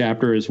course of the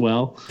chapter as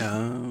well.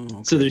 Oh,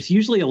 okay. So there's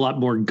usually a lot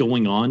more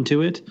going on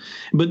to it.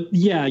 But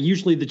yeah,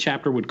 usually the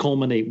chapter would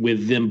culminate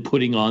with them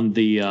putting on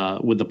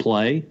with the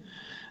play,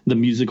 the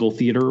musical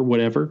theater or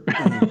whatever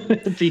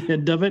at the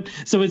end of it.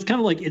 So it's kind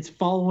of like it's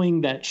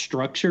following that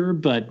structure,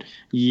 but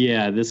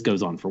yeah, this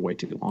goes on for way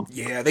too long.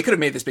 Yeah, they could have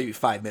made this maybe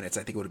 5 minutes.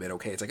 I think it would have been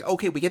okay. It's like,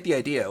 okay, we get the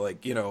idea.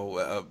 Like,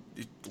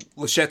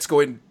 Lachette's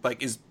going,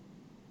 like, is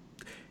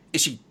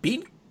she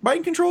being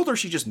mind controlled, or is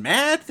she just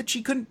mad that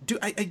she couldn't do?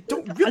 I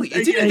don't really.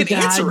 It's even an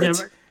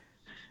answer.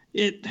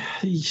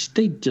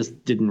 They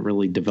just didn't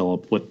really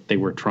develop what they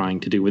were trying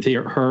to do with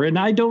her, and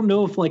I don't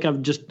know if like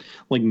I'm just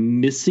like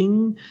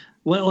missing.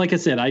 Well, like I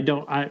said,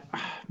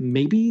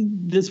 maybe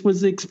this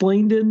was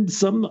explained in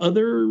some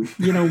other,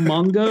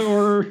 manga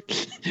or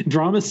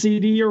drama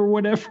CD or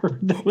whatever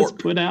that was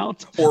put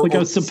out. I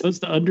was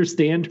supposed to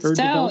understand her.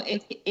 So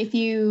if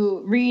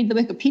you read the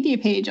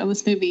Wikipedia page on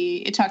this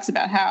movie, it talks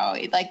about how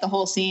the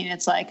whole scene,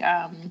 it's like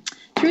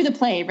through the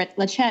play,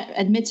 Lachette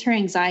admits her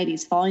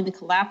anxieties following the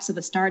collapse of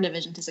the Star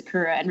Division to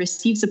Sakura and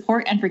receives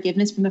support and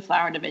forgiveness from the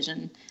Flower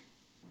Division.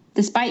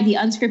 Despite the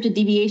unscripted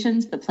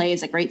deviations, the play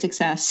is a great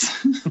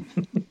success.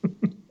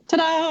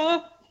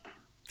 Ta-da!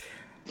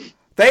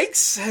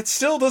 Thanks. It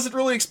still doesn't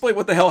really explain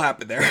what the hell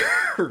happened there.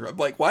 I'm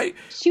like, why?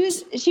 She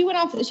went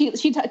off. She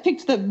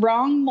picked the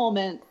wrong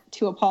moment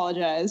to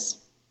apologize.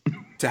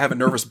 To have a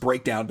nervous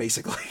breakdown,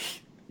 basically.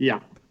 Yeah.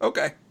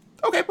 Okay.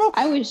 Well,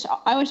 I wish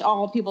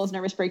all people's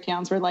nervous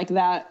breakdowns were like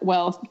that.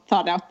 Well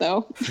thought out,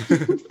 though.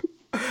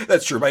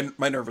 That's true.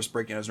 My nervous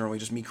breakdown is normally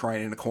just me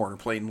crying in a corner,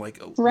 playing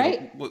like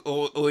right,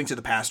 a Link to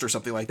the Past or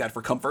something like that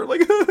for comfort.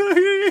 Like,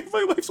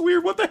 my life's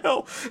weird. What the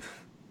hell?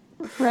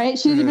 Right?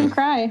 She didn't even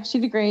cry. She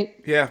did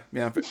great. Yeah.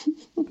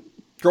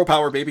 Girl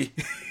power, baby.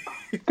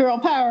 Girl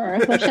power.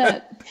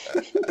 Lachette.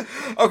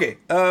 Okay,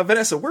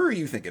 Vanessa, where are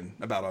you thinking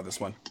about on this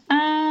one?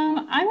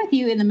 I'm with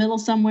you in the middle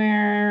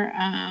somewhere.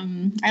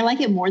 I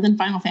like it more than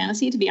Final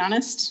Fantasy, to be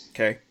honest.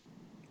 Okay.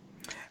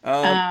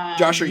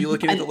 Josh, are you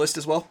looking at the list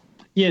as well?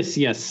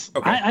 Yes.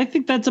 Okay. I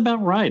think that's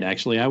about right,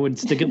 actually. I would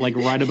stick it like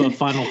right above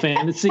Final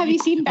Fantasy. Have you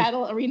seen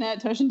Battle Arena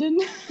at Toshinden?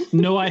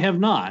 No, I have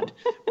not.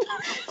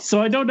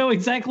 So I don't know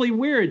exactly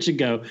where it should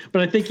go.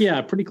 But I think,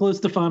 pretty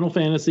close to Final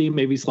Fantasy,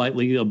 maybe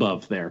slightly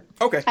above there.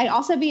 Okay. I'd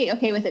also be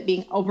okay with it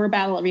being over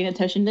Battle Arena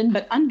Toshinden,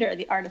 but under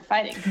the Art of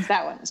Fighting, because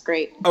that one is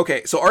great.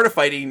 Okay, so Art of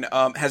Fighting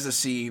has a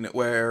scene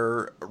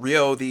where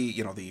Ryo,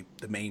 the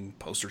main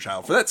poster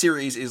child for that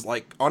series, is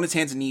like on his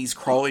hands and knees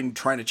crawling,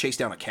 trying to chase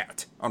down a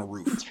cat on a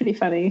roof. It's pretty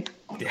funny.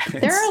 Yeah,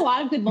 there are a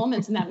lot of good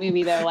moments in that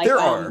movie, though. Like there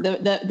are.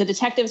 The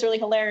detective's really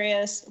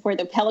hilarious, where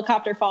the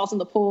helicopter falls in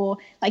the pool.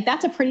 Like,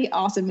 that's a pretty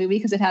awesome movie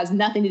because it has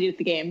nothing to do with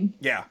the game.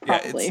 Yeah,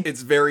 probably.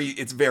 It's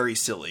very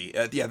silly.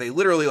 They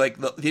literally, like,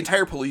 the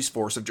entire police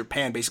force of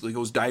Japan basically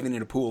goes diving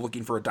in a pool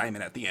looking for a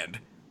diamond at the end.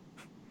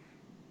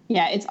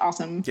 Yeah, it's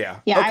awesome. Yeah.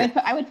 Okay.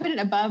 I would put it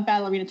above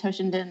Battle Arena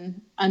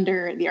Toshinden,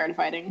 under the Art of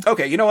Fighting.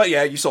 Okay, you know what?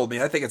 Yeah, you sold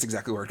me. I think that's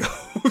exactly where it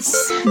goes.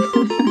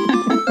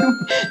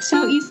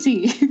 So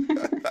easy.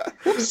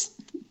 Oops.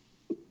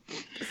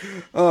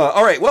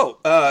 All right, well,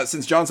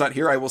 since John's not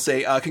here, I will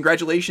say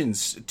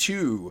congratulations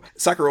to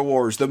Sakura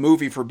Wars, the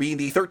movie, for being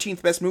the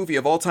 13th best movie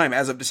of all time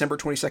as of December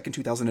 22nd,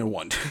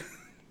 2001.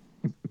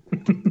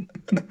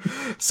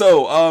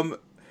 So,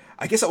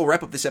 I guess I will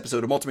wrap up this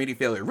episode of Multimedia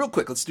Failure real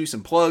quick. Let's do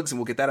some plugs, and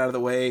we'll get that out of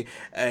the way.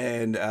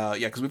 And,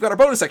 because we've got our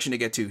bonus section to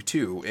get to,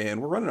 too,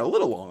 and we're running a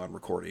little long on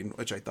recording,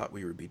 which I thought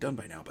we would be done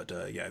by now. But,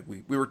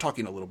 we were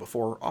talking a little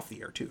before off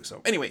the air, too.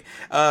 So, anyway,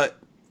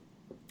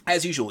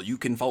 as usual, you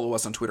can follow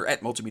us on Twitter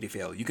at Multimedia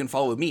Fail. You can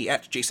follow me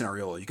at Jason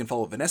Ariola. You can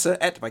follow Vanessa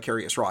at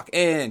Vicarious Rock.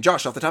 And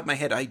Josh, off the top of my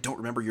head, I don't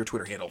remember your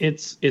Twitter handle.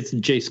 It's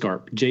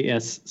JScarpe,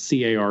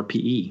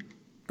 JSCARPE.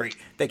 Great.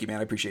 Thank you, man.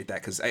 I appreciate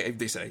that, because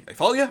they say I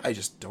follow you. I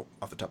just don't,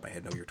 off the top of my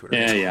head, know your Twitter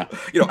handle.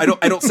 Yeah.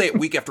 I don't say it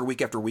week after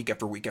week after week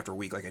after week after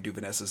week like I do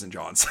Vanessa's and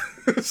John's.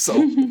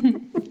 So...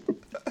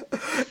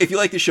 If you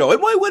like the show,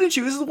 and why wouldn't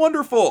you? This is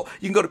wonderful.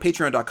 You can go to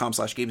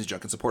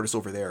patreon.com/gamesjunk and support us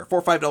over there.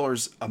 For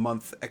 $5 a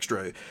month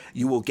extra,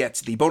 you will get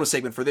the bonus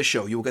segment for this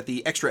show. You will get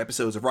the extra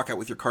episodes of Rock Out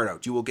With Your Card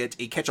Out. You will get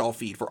a catch-all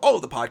feed for all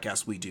of the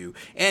podcasts we do,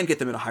 and get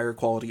them at a higher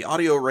quality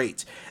audio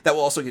rate. That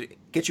will also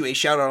get you a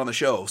shout-out on the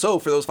show. So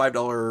for those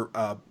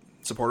 $5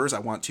 supporters, I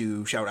want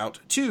to shout out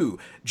to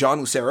John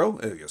Lucero.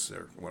 Yes,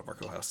 they're one of our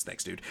co-hosts.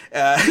 Thanks, dude.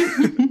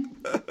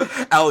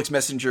 Alex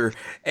Messenger,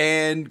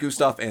 and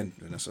Gustav, and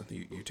Vanessa.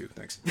 You too.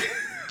 Thanks.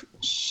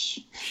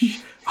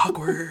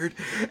 Awkward.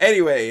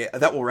 Anyway,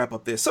 that will wrap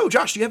up this. So,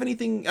 Josh, do you have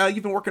anything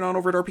you've been working on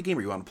over at RP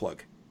Gamer you want to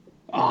plug?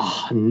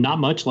 Not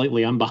much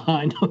lately. I'm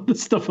behind on the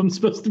stuff I'm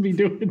supposed to be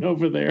doing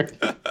over there.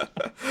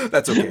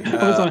 That's okay.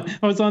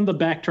 I was on the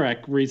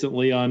backtrack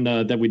recently on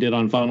that we did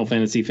on Final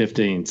Fantasy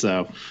 15.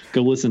 So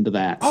go listen to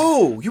that.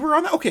 Oh, you were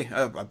on that? Okay,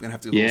 I'm gonna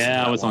have to.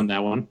 Yeah, I was on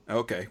that one.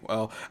 Okay,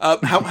 well,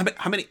 how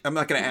many? I'm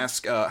not gonna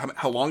ask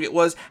how long it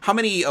was. How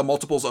many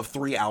multiples of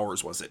 3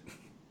 hours was it?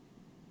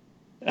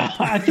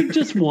 I think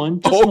just one.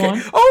 Okay.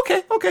 One.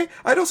 Oh, okay.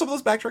 I know some of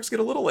those backtracks get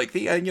a little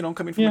lengthy.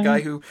 Coming from a guy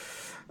who,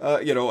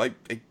 I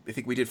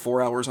think we did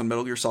 4 hours on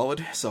Metal Gear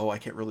Solid, so I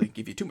can't really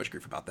give you too much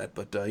grief about that.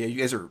 But yeah, you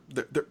guys are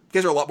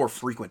a lot more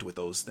frequent with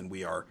those than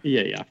we are.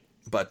 Yeah.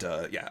 But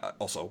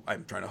also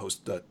I'm trying to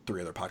host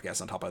 3 other podcasts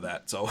on top of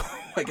that, so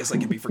I guess I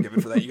can be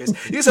forgiven for that. You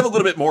guys have a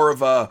little bit more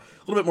of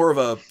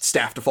a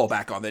staff to fall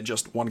back on than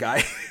just one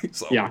guy.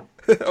 So yeah.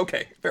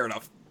 Okay, fair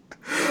enough.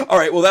 All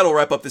right, well, that'll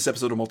wrap up this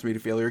episode of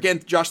Multimedia Failure. Again,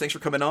 Josh, thanks for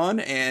coming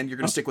on, and you're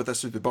going to stick with us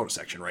through the bonus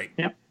section, right?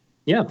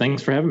 Yeah,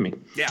 thanks for having me.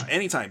 Yeah,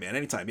 anytime, man,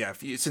 anytime. Yeah,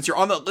 since you're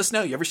on the list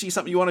now, you ever see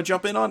something you want to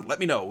jump in on, let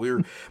me know.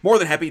 We're more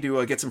than happy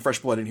to get some fresh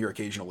blood in here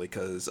occasionally,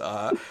 because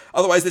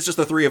otherwise it's just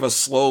the three of us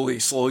slowly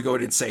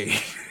going insane.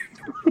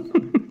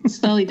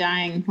 Slowly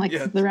dying, like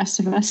the rest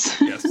of us.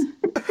 Yes.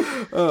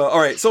 All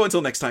right, so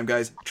until next time,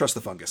 guys, trust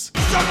the fungus.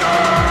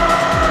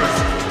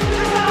 Suckers!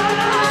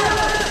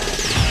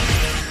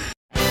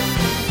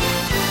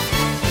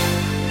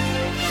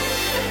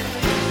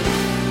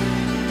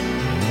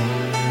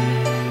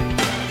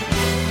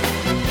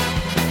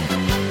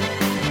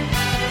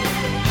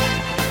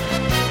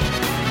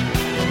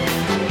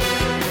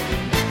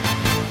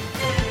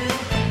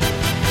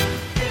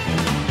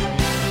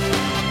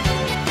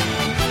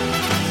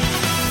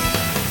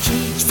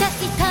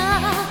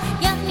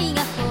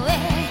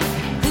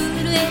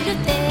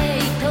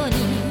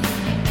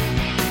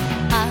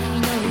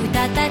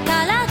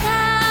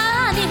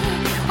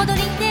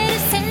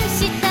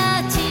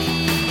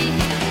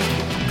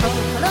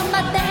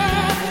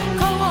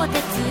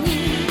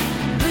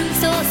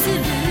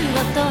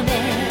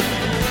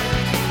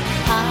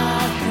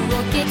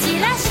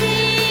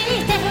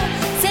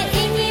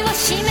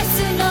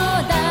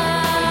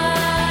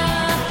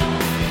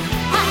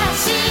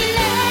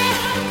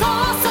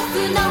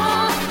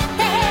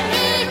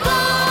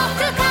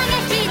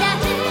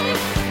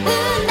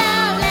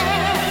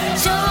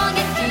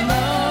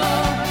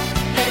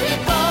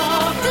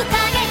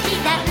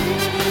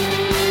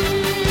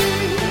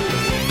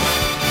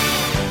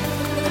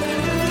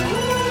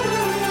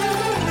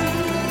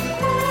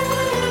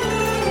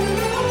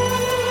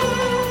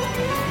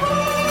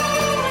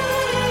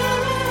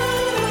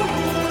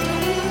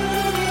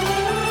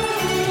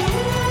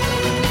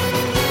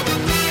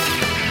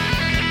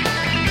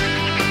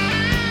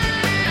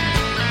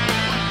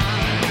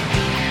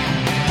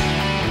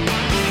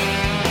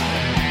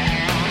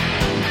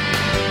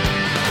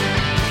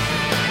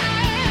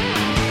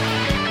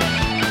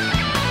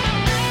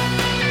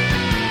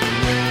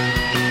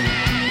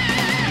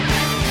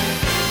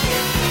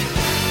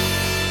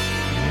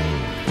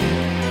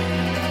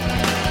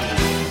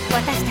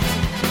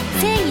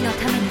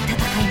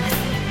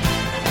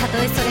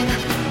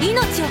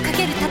 命を懸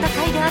ける戦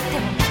いであって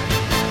も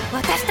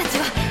私たち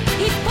は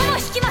一歩も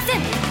引きませ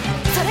ん。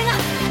それが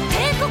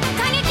帝国